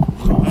visibly swollen.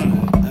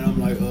 And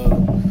I'm like,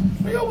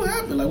 hey, yo, what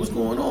happened? Like, what's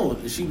going on?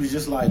 And she was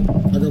just like, I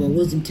got my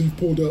wisdom teeth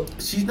pulled up.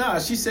 she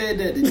said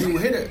that you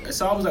hit her.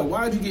 So I was like,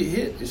 why'd you get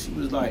hit? And she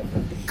was like,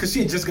 because she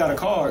had just got a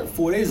car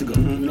 4 days ago.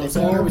 You know what I'm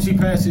saying? Whenever she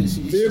passed it,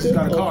 she just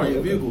got a car,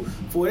 a vehicle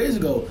 4 days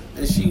ago.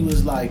 And she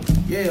was like,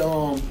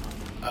 yeah,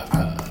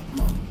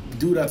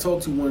 dude I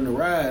talked to wanted to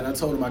ride, and I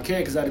told him I can't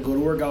because I had to go to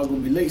work. I was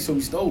going to be late, so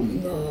he stole me.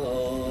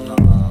 No.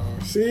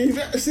 See,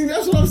 that's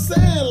what I'm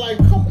saying. Like,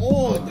 come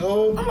on,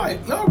 yo. I'm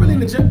like, y'all really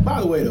in the gym?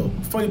 By the way, though,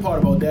 funny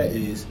part about that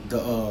is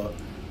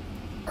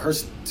her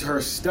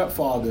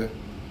stepfather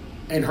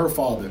and her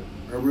father,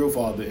 her real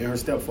father and her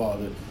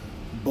stepfather,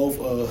 both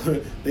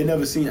they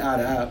never seen eye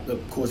to eye.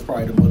 Of course,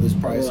 probably the mother's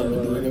probably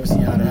something to do. They never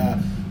seen eye to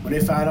eye. When they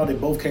found out, they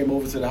both came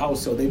over to the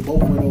house, so they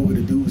both went over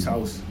to dude's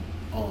house.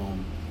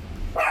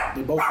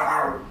 They both went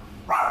over.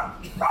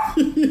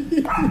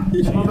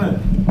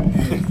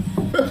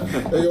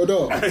 Hey, yo,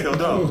 dog. Hey,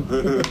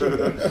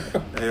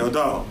 yo,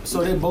 dog.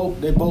 So they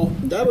both.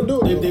 That'll do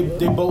it.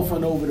 They both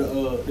went over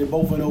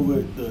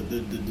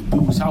the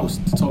dude's house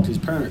to talk to his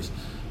parents.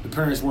 The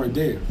parents weren't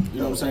there. You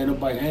know what I'm saying?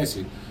 Nobody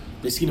answered.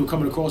 They seen him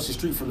coming across the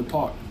street from the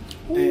park.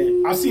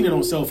 And I seen it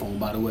on cell phone,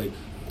 by the way.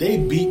 They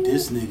beat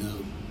this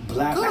nigga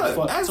black like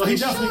fuck. So he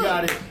definitely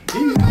got it.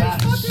 He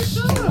got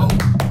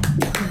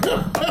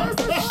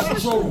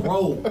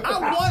roll.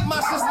 I want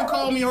my sister to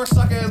call me her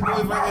suck ass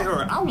boyfriend and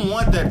her. I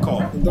want that call.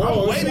 Dog,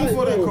 I'm waiting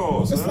for that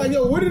call. It's like,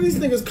 yo, where do these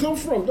niggas come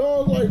from,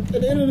 dog? Like,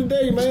 at the end of the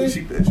day, man.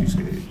 She scared.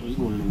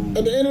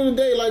 At the end of the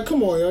day, like,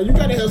 come on, yo. You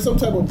gotta have some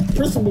type of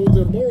principles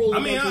and morals. I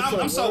mean,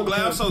 I'm so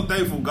glad. I'm so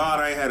thankful God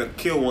I ain't had to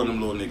kill one of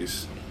them little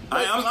niggas.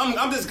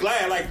 I'm just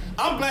glad. Like,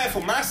 I'm glad for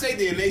my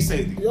safety and their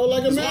safety. Yo,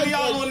 like, one of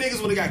y'all little niggas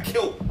would have got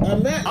killed.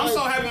 I'm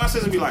so happy my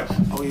sister be like,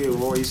 oh yeah,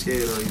 Roy, you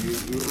scared of you?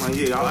 I'm like,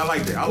 yeah, I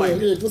like that. I like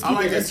that. I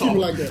like that talk. Keep it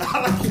like that.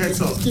 I like that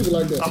talk. Keep it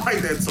like that. I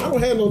like that talk. I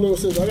don't have no little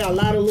sister. I got a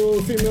lot of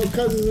little female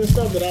cousins and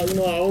stuff that I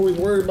always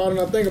worry about and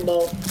I think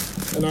about.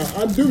 And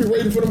I do be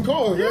waiting for them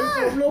calls,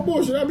 man. No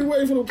bullshit. I be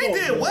waiting for them calls.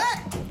 He did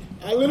what?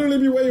 I literally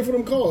be waiting for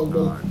them calls,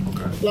 bro.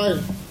 Okay.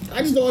 Like,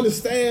 I just don't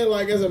understand,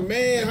 like, as a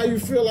man, how you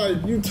feel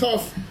like you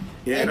tough.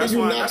 Yeah, and that's then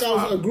you why. knock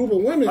out a group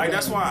of women. Like,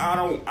 that's why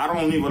I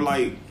don't even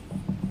like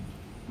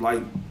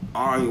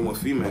arguing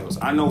with females.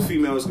 I know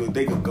females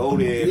they could go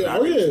there. Yeah,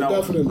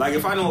 definitely. Like,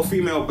 if I know a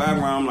female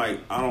background, I'm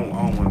like, I don't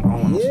want.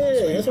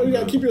 Yeah, that's why you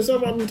gotta keep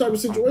yourself out of them type of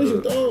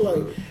situations, dog.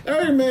 Like,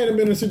 every man have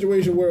been in a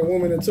situation where a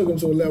woman that took him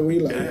to a level he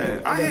like. Yeah.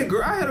 I had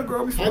a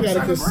girl before. I gotta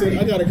consider.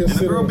 And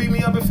the girl beat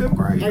me up in 5th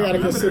grade. I gotta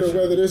consider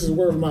whether this is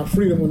worth my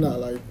freedom or not.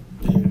 Like,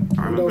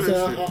 you know what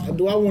I'm saying?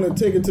 Do I want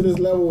to take it to this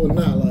level or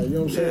not? Like, you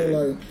know what I'm saying?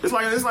 Like,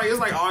 it's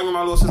like arguing with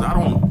my little sister. I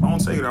don't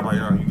take it. I'm like,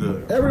 yo, you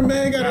good? Every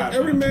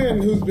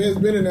man who has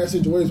been in that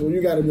situation where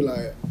you gotta be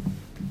like,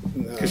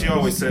 nah, because she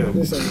always said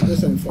this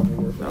ain't fucking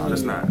worth it. No,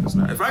 it's not.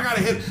 If I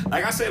gotta hit,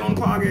 like I said on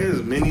the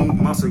podcast many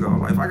months ago,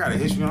 like if I gotta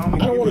hit you, I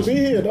don't want to be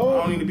here, dog. I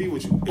don't need to be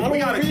with you. If we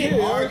gotta keep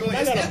arguing,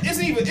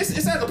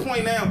 it's at the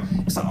point now.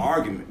 It's an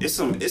argument. It's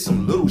some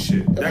little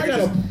shit. That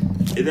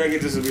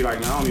could just be like,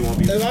 no, I don't even want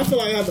to be. And I feel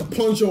like I have to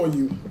punch on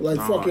you, like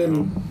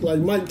like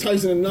Mike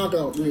Tyson and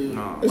knockout.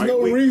 No, there's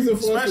no reason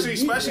for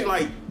especially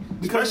like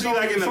in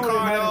the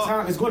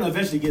car. It's going to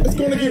eventually get. It's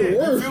going to get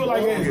worse. I feel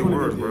like it's going to get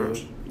worse, bro.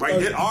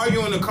 Like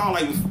arguing in the car,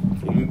 like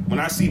when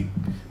I see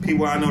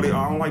people I know,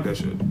 I don't like that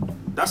shit.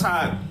 That's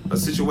how a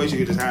situation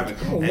could just happen.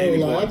 I don't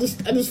know, like,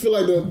 I just feel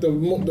like the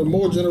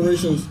more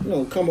generations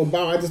come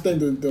about, I just think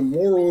the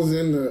morals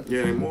and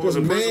the morals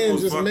and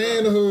principles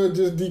manhood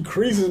just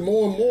decreases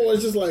more and more.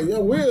 It's just like,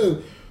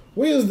 yo,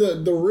 Where's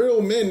the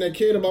real men that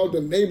cared about the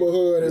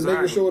neighborhood and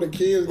making sure the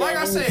kids got like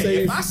I said,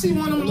 safe? if I see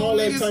one of them little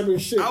niggas type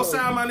of shit,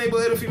 outside my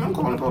neighborhood, I'm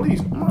calling the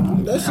police.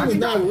 That shit is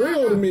not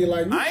real to me.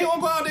 Like, I ain't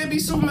gonna go out there and be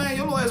Superman.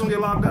 Your little ass gonna get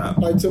locked up.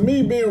 Like, to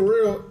me, being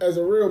real, as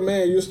a real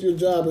man, your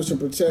job is to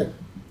protect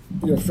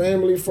your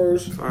family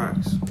first.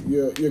 Facts.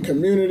 Your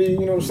community, you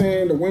know what I'm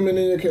saying? The women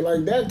in your kid,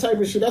 like that type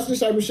of shit. That's the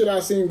type of shit I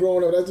seen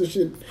growing up. That's the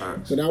shit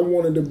that I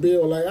wanted to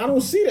build. Like, I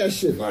don't see that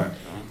shit. Like,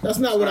 that's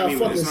not what I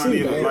fucking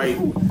see, man.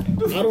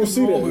 I don't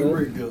see that,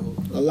 man.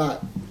 A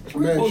lot.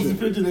 We posted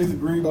the picture. There's a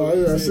green. Oh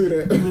yeah, I see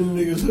that. Them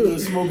niggas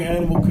smoking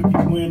animal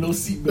cookies, wearing no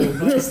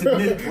seatbelt. What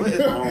is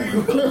wrong?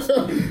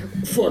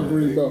 Fuck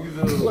green belt.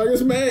 Like,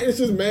 it's mad. It's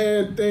just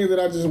mad things that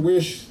I just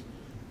wish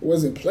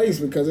was in place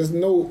because there's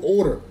no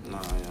order.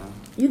 Nah, yeah.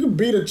 You can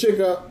beat a chick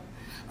up.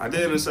 I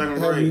did in the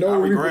second have grade. no I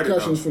regret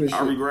repercussions it, for this shit.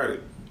 I regret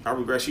it. I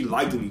regret she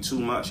liked me too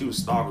much. She was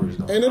stalkerish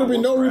though. And it'll be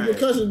no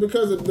repercussions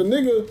because the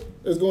nigga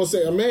is gonna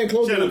say a man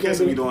close to her. She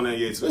ended up me doing that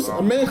yet too. Listen,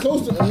 a man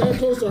close to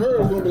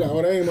her is gonna be like,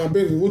 oh, that ain't my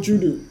business. What you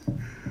do?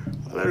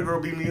 I let a girl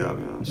beat me up,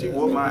 you know. She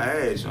whooped my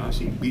ass, you know.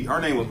 She beat. Her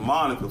name was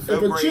Monica.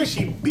 Fifth grade,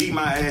 she beat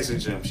my ass in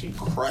gym. She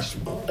crushed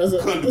me. This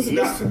is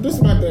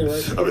my thing,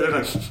 right?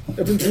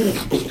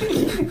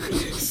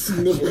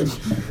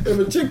 If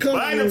a chick comes,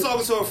 but I ended up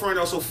talking to her friend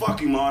though. So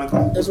fuck you,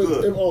 Monica. It's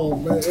good. Oh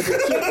man, if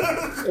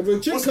a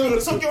chick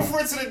comes, took your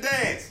friend to the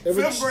dance.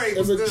 Fifth grade.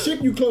 If a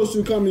chick you close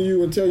to come to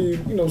you and tell you,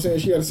 you know what I'm saying,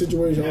 she had a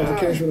situation,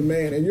 altercation with a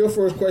man, and your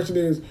first question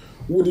is,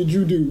 what did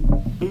you do?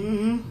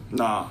 Mm-hmm.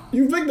 Nah.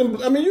 You victim.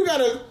 I mean, you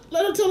gotta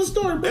let her tell the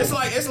story, bro. It's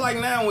like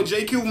now when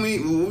JQ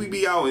when we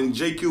be out and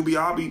JQ be,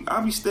 I'll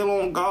be still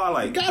on guard.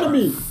 Like, gotta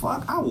be.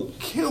 Fuck, I will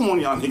kill one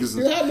of y'all niggas.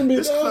 You have to be.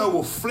 This club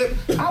will flip.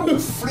 I will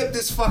flip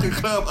this fucking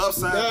club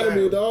upside down. Gotta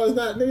be, dog. It's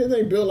not. Niggas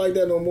ain't built like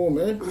that no more,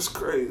 man. That's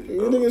crazy.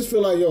 You niggas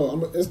feel like, yo,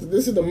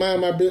 this is the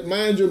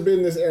mind your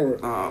business era.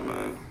 Nah,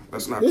 man.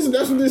 That's not. That's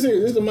what this is.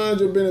 This is the mind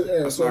your business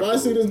era. That's so if I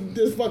see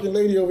this fucking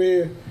lady over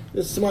here.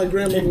 This is my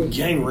grandmother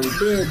gang raped.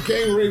 Being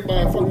gang raped by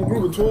a fucking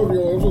group of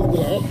 12-year-olds. I'm supposed to be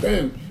like, oh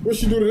damn, what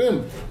she do to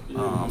them?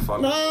 Nah,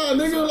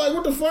 nigga, like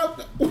what the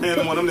fuck? And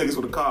one of them niggas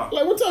with a car.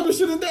 Like what type of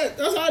shit is that?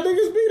 That's how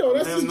niggas be though.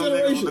 That's this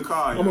generation.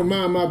 I'm gonna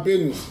mind my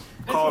business.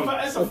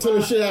 Until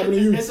the shit happen to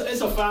you. It's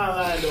a fine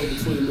line though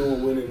between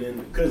knowing winning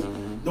and because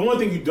the one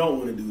thing you don't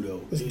want to do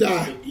though is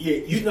die.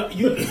 Yeah,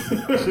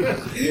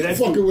 that's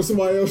fucking with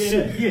somebody else.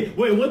 Yeah.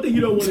 Wait, one thing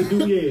you don't want to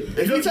do. Yeah.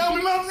 If you tell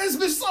me, man, this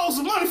bitch stole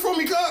some money from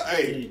me, cuz.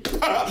 Hey,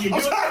 you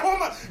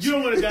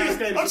don't want to die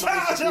standing. I'm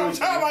trying.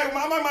 I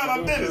might mind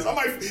my business. I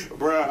might,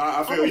 bruh.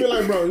 I feel I'm gonna be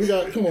like, bro, you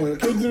got. Come on,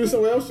 can you do this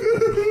somewhere else?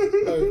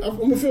 Like, I'm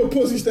gonna feel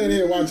pussy standing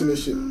here watching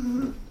this shit.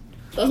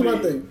 That's my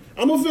thing.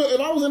 I'm gonna feel if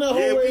I was in that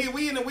hallway.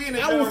 We in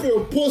the I would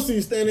feel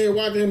pussy standing here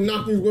watching him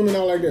knock these women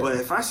out like that. But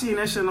if I seen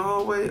that shit in the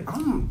hallway,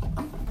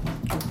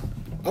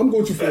 I'm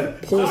going to feel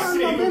pussy.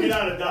 Get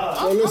out of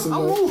Dodge. Yo, listen,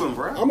 I'm moving,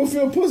 bro. I'm gonna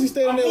feel pussy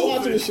standing there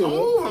watching this shit. I'm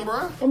moving,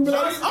 bro. I'm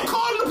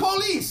calling the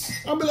police.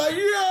 I'm be like,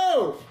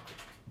 yo,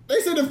 they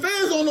said the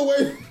fans on the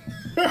way.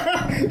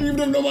 Even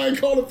if nobody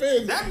called the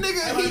fans. That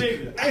nigga, and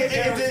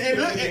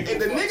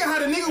the nigga, how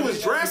the nigga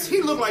was dressed,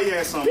 he looked like he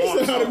had something on.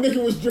 He said how the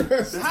nigga was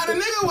dressed. How the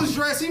nigga was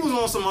dressed, he was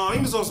on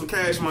some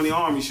Cash Money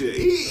Army shit.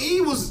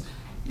 He was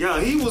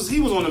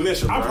on a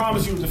mission. I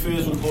promise you, the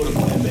fans would pull up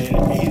on that man.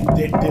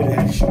 They did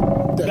that shit.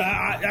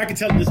 I can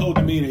tell this whole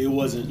demeanor. It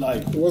wasn't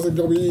like it wasn't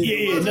gonna be easy.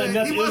 It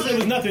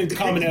was nothing to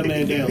calm that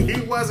man down. He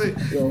wasn't.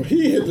 Yo,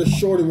 he hit the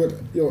shorty with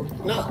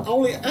not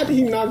only after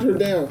he knocked her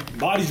down,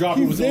 body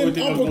dropping was the only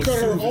thing that was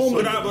her on.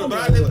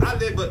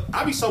 But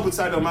I be so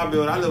protected on my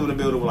building. I live in a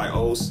building with like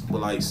old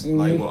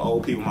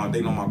people.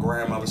 They know my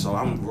grandmother, so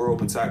I'm real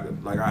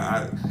protective. Like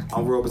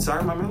I'm real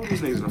protective. Like, man, who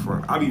these niggas in the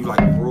front? I be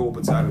like real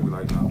protective. Be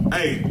like, no,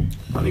 hey,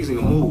 y'all niggas need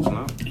to move,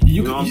 man.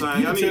 You know what I'm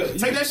saying? Y'all need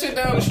take that shit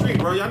down the street,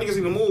 bro. Y'all niggas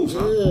need to move,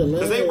 man. Yeah, man.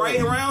 Cause they right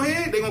around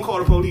here, they gonna call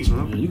the police,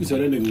 man. Yeah, you can tell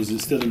that nigga was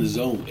still in the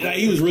zone. Like,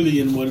 he was really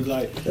in one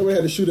like. They would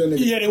have to shoot that nigga.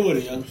 Yeah, they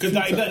would have, because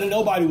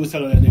nobody was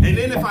telling that nigga. And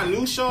then if I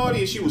knew Shorty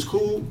and she was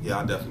cool, yeah,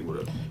 I definitely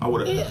would have. I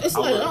would have. Yeah, it's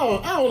like I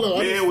don't know.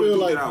 I just feel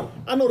like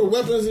I know the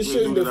weapons and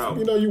shit.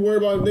 You worry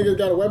about if niggas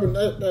got a weapon.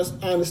 That's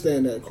I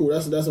understand that. Cool.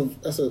 That's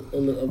a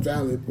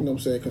valid, you know what I'm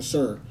saying,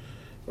 concern.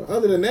 But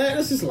other than that,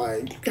 it's just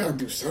like you gotta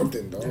do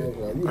something, dog.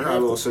 Like, I got a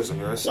little sister,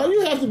 guys. Like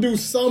you have to do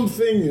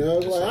something, you know.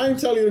 Like I ain't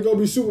telling you to go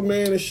be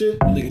Superman and shit.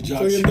 Nigga Jock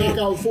so you knock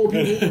out 4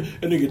 people.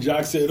 That nigga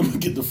Jock said, "I'm gonna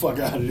get the fuck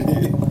out of here."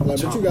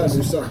 Like, but you gotta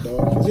do something,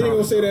 dog. Cause he ain't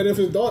gonna say that if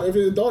his daughter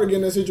get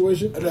in that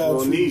situation.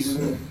 Niece.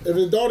 If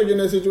his daughter get in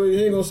that situation,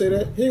 he ain't gonna say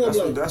that. He ain't gonna be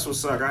like, that's what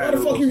suck. Why the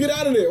fuck you get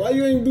out of there? Why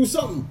you ain't do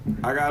something?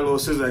 I got a little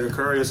sister that can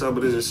curry herself,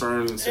 but it's a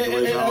certain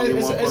situation.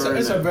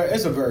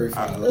 It's a very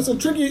fine. It's a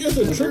tricky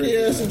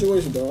ass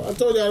situation, dog. I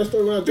told you how the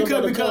story when I jumped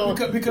out the car.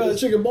 Because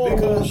chicken ball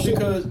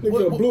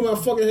blew my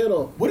fucking head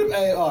off. What if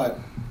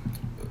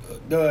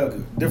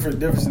the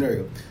different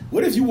scenario?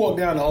 What if you walk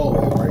down the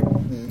hallway,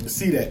 right?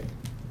 See that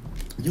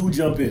you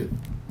jump in.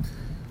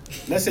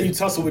 Let's say you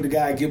tussle with the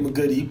guy, give him a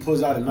goodie, he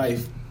pulls out a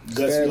knife,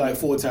 guts you like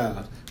 4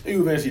 times, and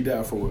you eventually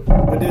die for it.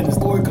 But then the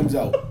story comes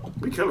out.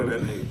 We killing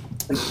that nigga.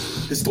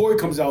 The story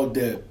comes out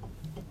that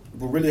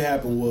what really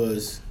happened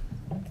was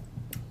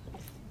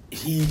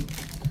the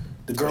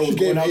girl was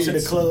going out to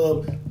the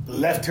club,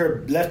 left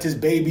his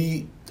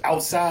baby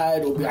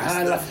outside or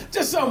behind,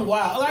 just something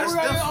wild. Like, you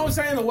know what I'm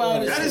saying? The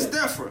wildest That shit. is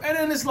different. And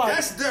then it's like,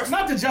 that's different.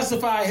 Not to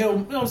justify him, you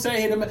know what I'm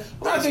saying?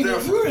 But I think you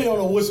really don't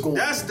know what's going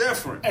on. That's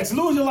different. And to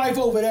lose your life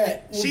over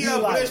that. She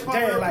up bitch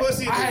pumping her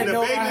pussy and the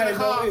baby in the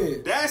car.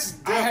 That's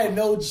different. I had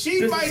no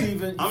She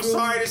might. I'm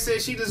sorry to say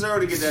she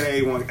deserved to get that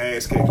A1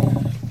 ass kick.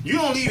 You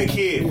don't need a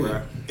kid,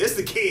 bro. It's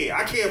the kid.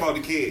 I care about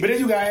the kid. But then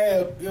you got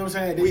Ab, you know what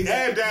I'm saying? We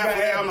Ab down for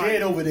that.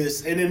 Dead over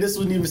this, and then this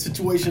wasn't even a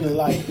situation of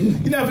like,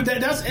 you know, but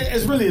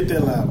it's really a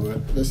thin line,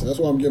 bro. Listen, that's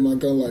why I'm getting my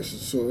gun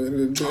license. So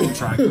I'm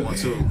trying to get one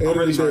too. I'm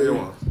really trying to get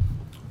one.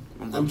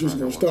 I'm just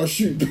gonna start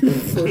shooting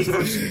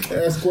first.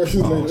 Ask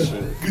questions later.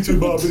 Shit. Get your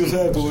Bob Biggles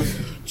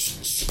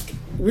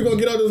afterwards. We gonna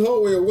get out this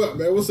hallway or what,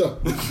 man? What's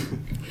up?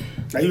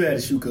 Now you had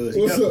to shoot, cuz.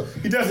 What's up?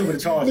 He doesn't with a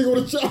charge. Nigga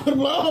with a charge. I'm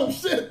like, oh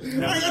shit! I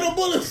ain't got no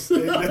bullets.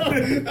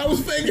 I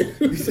was faking.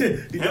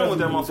 He Hell with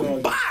that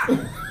motherfucker.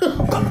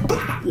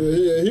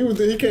 Yeah,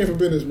 he came for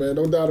business, man.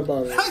 No doubt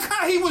about it. Look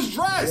how he was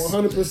dressed.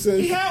 100%.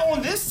 He had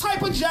on this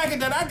type of jacket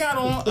that I got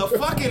on, a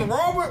fucking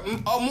Robert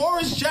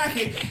Morris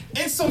jacket,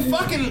 and some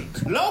fucking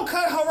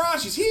low-cut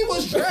Harashis. He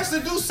was dressed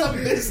to do some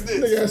business.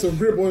 Nigga had some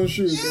grip on his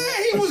shoes.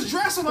 Yeah, he was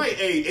dressing like,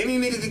 hey, any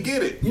nigga could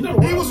get it. You know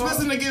he was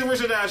listening to get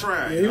Richard Ash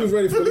Ryan. Yeah, he was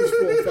ready for this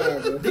 4 or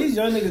 5, bro. These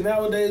young niggas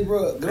nowadays,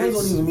 bro, guns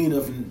don't even mean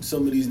nothing to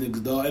some of these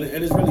niggas, dog. And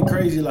it's really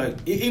crazy. Like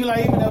even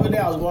the other day,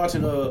 I was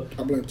watching.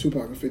 I blame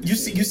Tupac and 50. You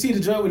see the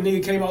joint when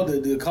nigga came out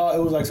the car.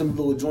 It was like some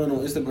little joint on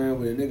Instagram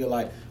with a nigga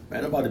like,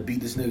 man, I'm about to beat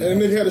this nigga.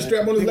 And the nigga had a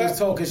strap on his lap. Was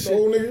talking shit.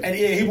 Old nigga. And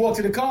yeah, he walked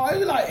to the car. He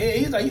was like,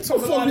 you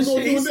talking a lot of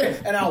shit. He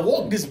said, and I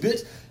walked this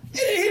bitch. He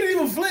didn't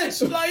even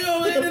flinch. Like,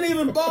 yo, it didn't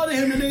even bother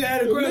him. The nigga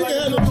had a grip. The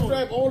nigga had a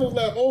strap on his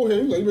lap on him.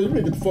 He was like, man, you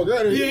better get the fuck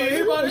out of here. Yeah,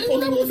 he about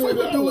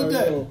to do with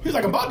that. He's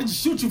like, I'm about to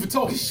just shoot you for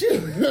talking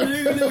shit.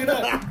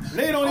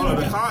 They don't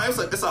even.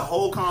 It's a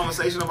whole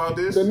conversation about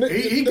this.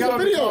 He got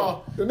out of the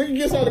car. The nigga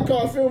gets out of the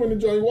car filming the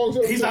joint. He walks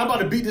up. He's like, I'm about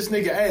to beat this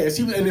nigga ass.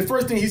 And the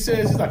first thing he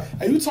says, he's like,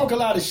 hey, you talk a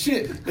lot of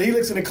shit. Then he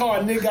looks in the car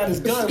and nigga got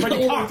his gun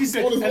ready cocked. He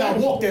said, and I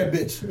walked that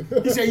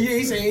bitch. He said, yeah.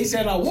 He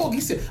said, and I walked.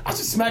 He said, I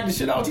should smack the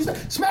shit out. He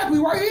said, smack me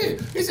right here.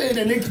 He said,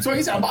 and nigga,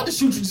 he said, I'm about to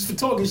shoot you just for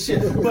talking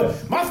shit.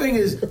 But my thing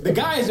is, the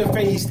guy isn't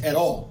phased at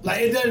all.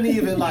 Like, it doesn't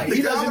even like.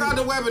 The guy without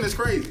the weapon is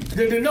crazy.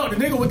 The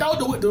nigga without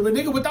the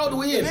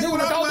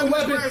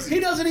weapon, he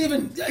doesn't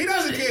even. He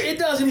doesn't care. He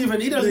doesn't even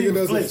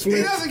flinch. He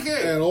doesn't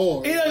care at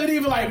all. He doesn't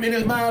even like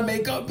his mind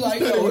make up like,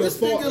 yo, this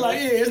nigga like,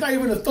 yeah, it's not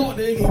even a thought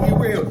that it can get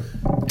real.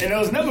 And there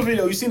was another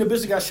video. You seen the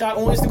bitch that got shot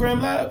on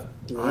Instagram Live?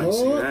 I ain't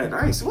see that.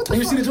 Nice. What the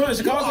you fuck? see the joint in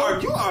Chicago?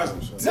 You are.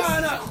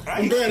 Nah.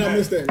 I'm glad I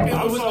missed that.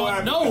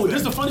 No, this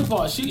is the funny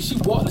part. She's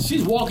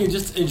walking,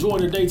 just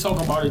enjoying the day,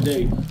 talking about her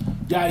day.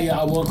 Yada,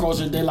 I walk across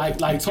her day, like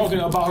talking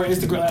about her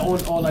Instagram,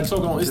 like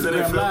talking on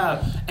Instagram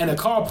Live, and a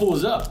car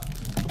pulls up,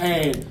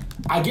 and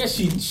I guess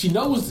she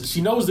knows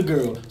the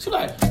girl. She's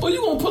like, oh,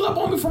 you gonna pull up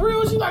on me for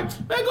real? She's like,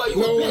 man, girl,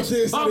 you a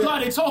bitch. Blah blah.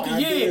 They talking,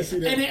 yeah.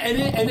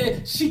 And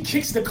then she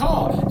kicks the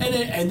car,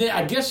 and then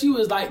I guess she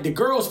was like, the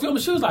girl's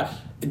filming. She was like.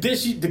 Then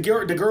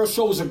the girl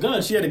shows her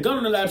gun. She had a gun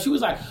in her lap. She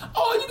was like,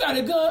 "Oh, you got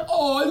a gun?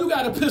 Oh, you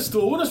got a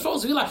pistol?" What is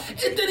supposed to be like?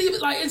 It didn't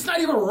even like. It's not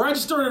even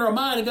registering in her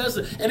mind. It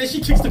doesn't. And then she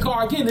kicks the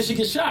car again. Then she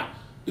gets shot.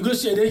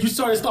 Because then you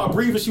start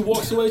breathing. She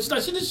walks away. She's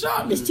like, she just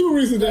shot me. There's 2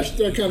 reasons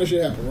that kind of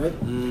shit happen, right?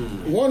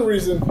 One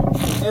reason,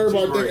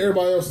 everybody think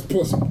everybody else is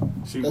pussy.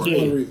 That's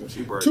one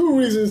reason. 2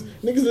 reasons,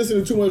 niggas listen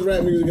to too much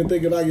rap music and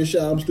think if I get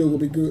shot, I'm still gonna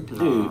be good.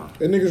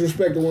 And niggas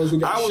respect the ones who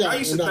got shot. I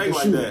used to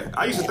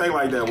think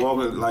like that.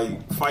 Walking,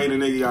 like,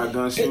 fighting a nigga got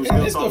gun shoes.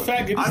 It's the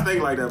fact that I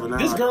think like that, but now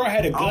this girl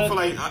had a gun. I don't feel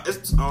like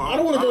I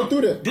don't want to go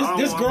through that.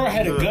 This girl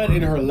had a gun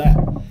in her lap.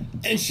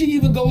 And she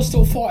even goes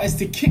so far as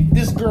to kick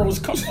this girl's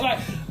car. Like,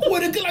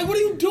 what are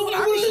you doing? I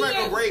respect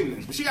her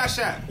braveness, but she got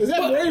shot. Is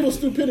that brave or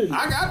stupidity?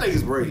 I think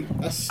it's brave.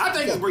 I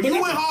think it's brave.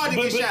 You went hard to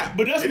get shot.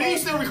 But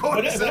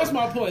that's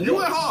my point. You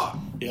went hard.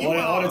 Yeah,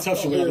 all that tough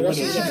shit went out the window.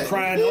 She was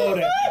crying, all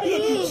that.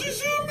 She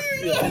shot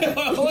me.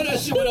 All that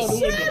shit went out the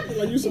window.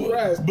 Like, you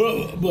surprised.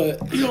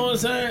 But you know what I'm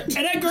saying?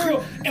 And that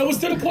girl, it was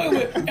to the point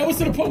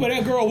where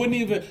that girl wouldn't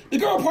even. The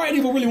girl probably didn't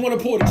even really want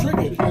to pull the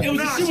trigger. She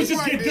was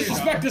just getting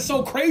disrespected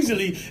so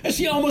crazily, and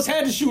she almost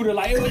had to shoot her.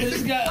 Like, it was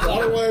just got. I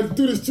don't want to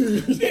do this to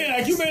you. Yeah,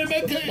 like you man,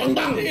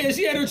 yeah,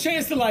 she had her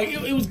chance to like.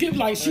 It was given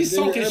like she's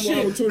talking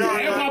shit.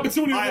 Every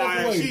opportunity to walk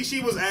away. She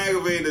was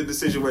aggravated at the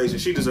situation.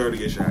 She deserved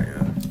to get shot.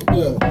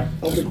 Yeah.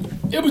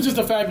 It was just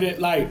the fact that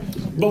like,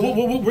 but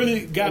what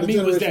really got me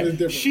was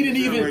that she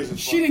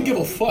didn't give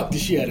a fuck that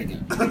she had a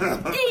gun. You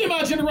know, in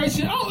my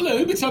generation, look,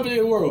 we be tough in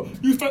the world.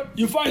 You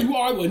fight, you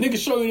argue, a nigga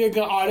show you their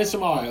gun. All right, that's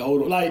some alright.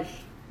 Hold on, like.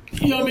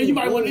 You know what I mean? You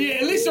might want to,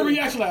 at least a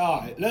reaction like, all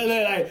right,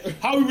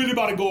 like, how we really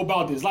about to go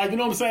about this? Like, you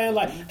know what I'm saying?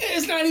 Like,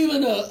 it's not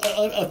even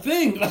a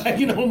thing, like,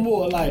 you know,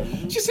 more like,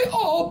 she said,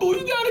 oh, boo,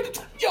 she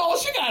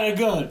got a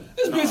gun.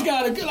 This bitch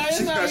got a gun. Like,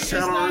 it's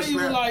not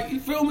even like, you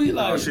feel me?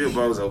 Like, she a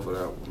bozo for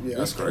that one. Yeah,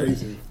 that's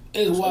crazy.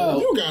 It's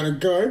wild. You got a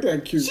gun. Ain't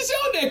that cute? She said,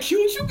 "Oh, that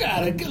cute. You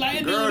got a like."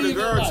 The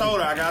girl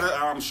told her,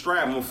 I'm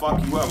strapped. I'm gonna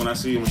fuck you up when I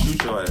see you and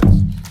shoot your ass.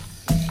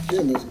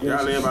 Goodness You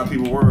gotta live by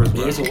people's words,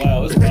 bro. Yeah, it's a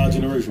wild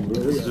generation,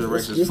 bro. This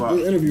generation This is fucked.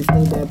 interview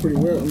flowed by pretty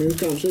well. I mean, this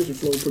conversation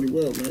flowed pretty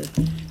well, man.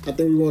 I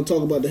think we want to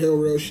talk about the Hell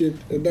Rail shit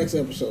in the next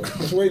episode.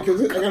 Let's wait,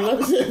 because I got a lot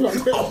to say about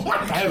this.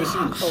 I haven't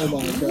seen it. Oh,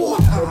 my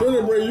God. So during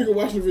the break, you can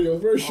watch the video.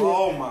 It's very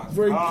short,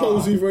 very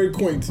cozy, very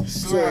quaint.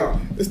 So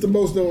it's the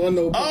most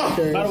unknown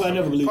podcast. By the way, I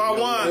never believed Part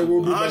it. 1.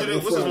 We'll be back 100.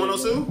 on What's this, Friday,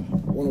 102?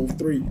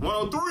 103.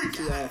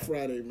 103.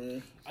 Friday,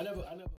 man. I never.